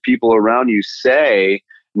negative people around you say,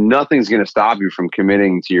 nothing's going to stop you from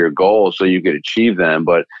committing to your goals so you could achieve them.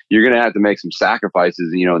 But you're going to have to make some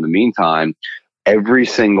sacrifices, in the meantime. Every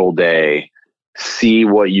single day, see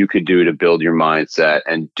what you could do to build your mindset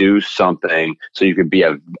and do something so you could be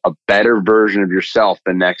a better version of yourself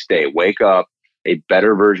the next day. Wake up a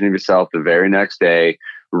better version of yourself the very next day.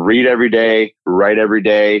 Read every day, write every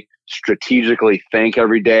day, strategically think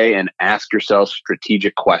every day, and ask yourself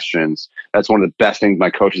strategic questions. That's one of the best things my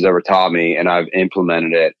coaches ever taught me, and I've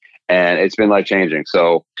implemented it. And it's been life-changing.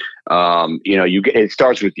 So, it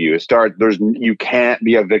starts with you. You can't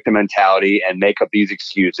be a victim mentality and make up these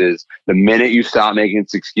excuses. The minute you stop making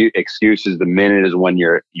excuses, the minute is when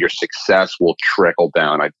your success will trickle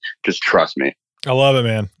down. Just trust me. I love it,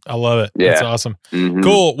 man. I love it. Yeah. That's awesome. Mm-hmm.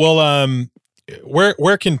 Cool. Well,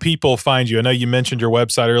 where can people find you? I know you mentioned your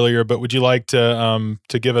website earlier, but would you like to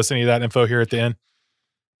give us any of that info here at the end?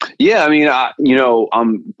 Yeah, I mean,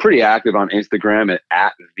 I'm pretty active on Instagram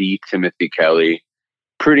at the Timothy Kelly.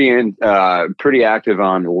 Pretty active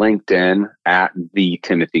on LinkedIn at the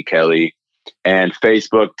Timothy Kelly, and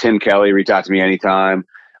Facebook Tim Kelly. Reach out to me anytime.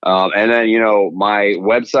 And then my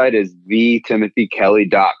website is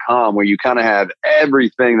thetimothykelly.com, where you kind of have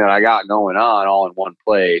everything that I got going on all in one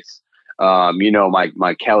place.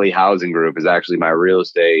 My Kelly Housing Group is actually my real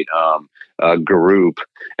estate group.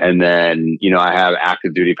 And then, I have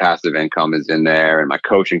active duty passive income is in there, and my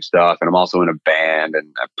coaching stuff. And I'm also in a band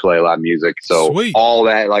and I play a lot of music. So Sweet. All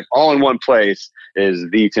that, like all in one place, is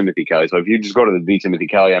the Timothy Kelly. So if you just go to the Timothy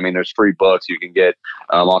Kelly, I mean, there's free books. You can get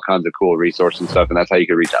all kinds of cool resources and stuff. And that's how you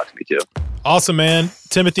can reach out to me too. Awesome, man.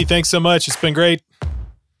 Timothy, thanks so much. It's been great.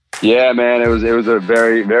 Yeah, man. It was a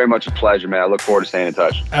very, very much a pleasure, man. I look forward to staying in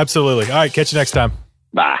touch. Absolutely. All right. Catch you next time.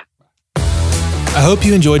 Bye. I hope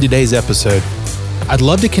you enjoyed today's episode. I'd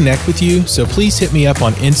love to connect with you, so please hit me up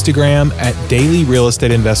on Instagram at Daily Real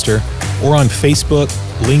Estate Investor or on Facebook,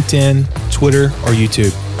 LinkedIn, Twitter, or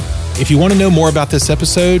YouTube. If you want to know more about this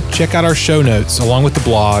episode, check out our show notes along with the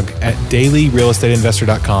blog at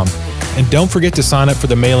dailyrealestateinvestor.com. And don't forget to sign up for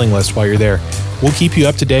the mailing list while you're there. We'll keep you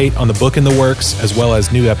up to date on the book in the works as well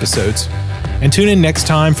as new episodes. And tune in next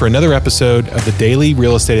time for another episode of the Daily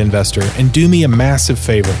Real Estate Investor. And do me a massive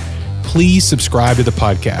favor. Please subscribe to the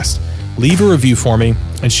podcast. Leave a review for me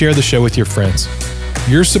and share the show with your friends.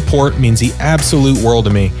 Your support means the absolute world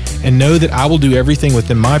to me, and know that I will do everything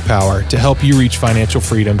within my power to help you reach financial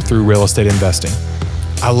freedom through real estate investing.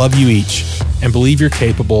 I love you each and believe you're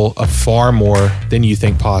capable of far more than you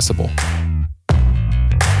think possible.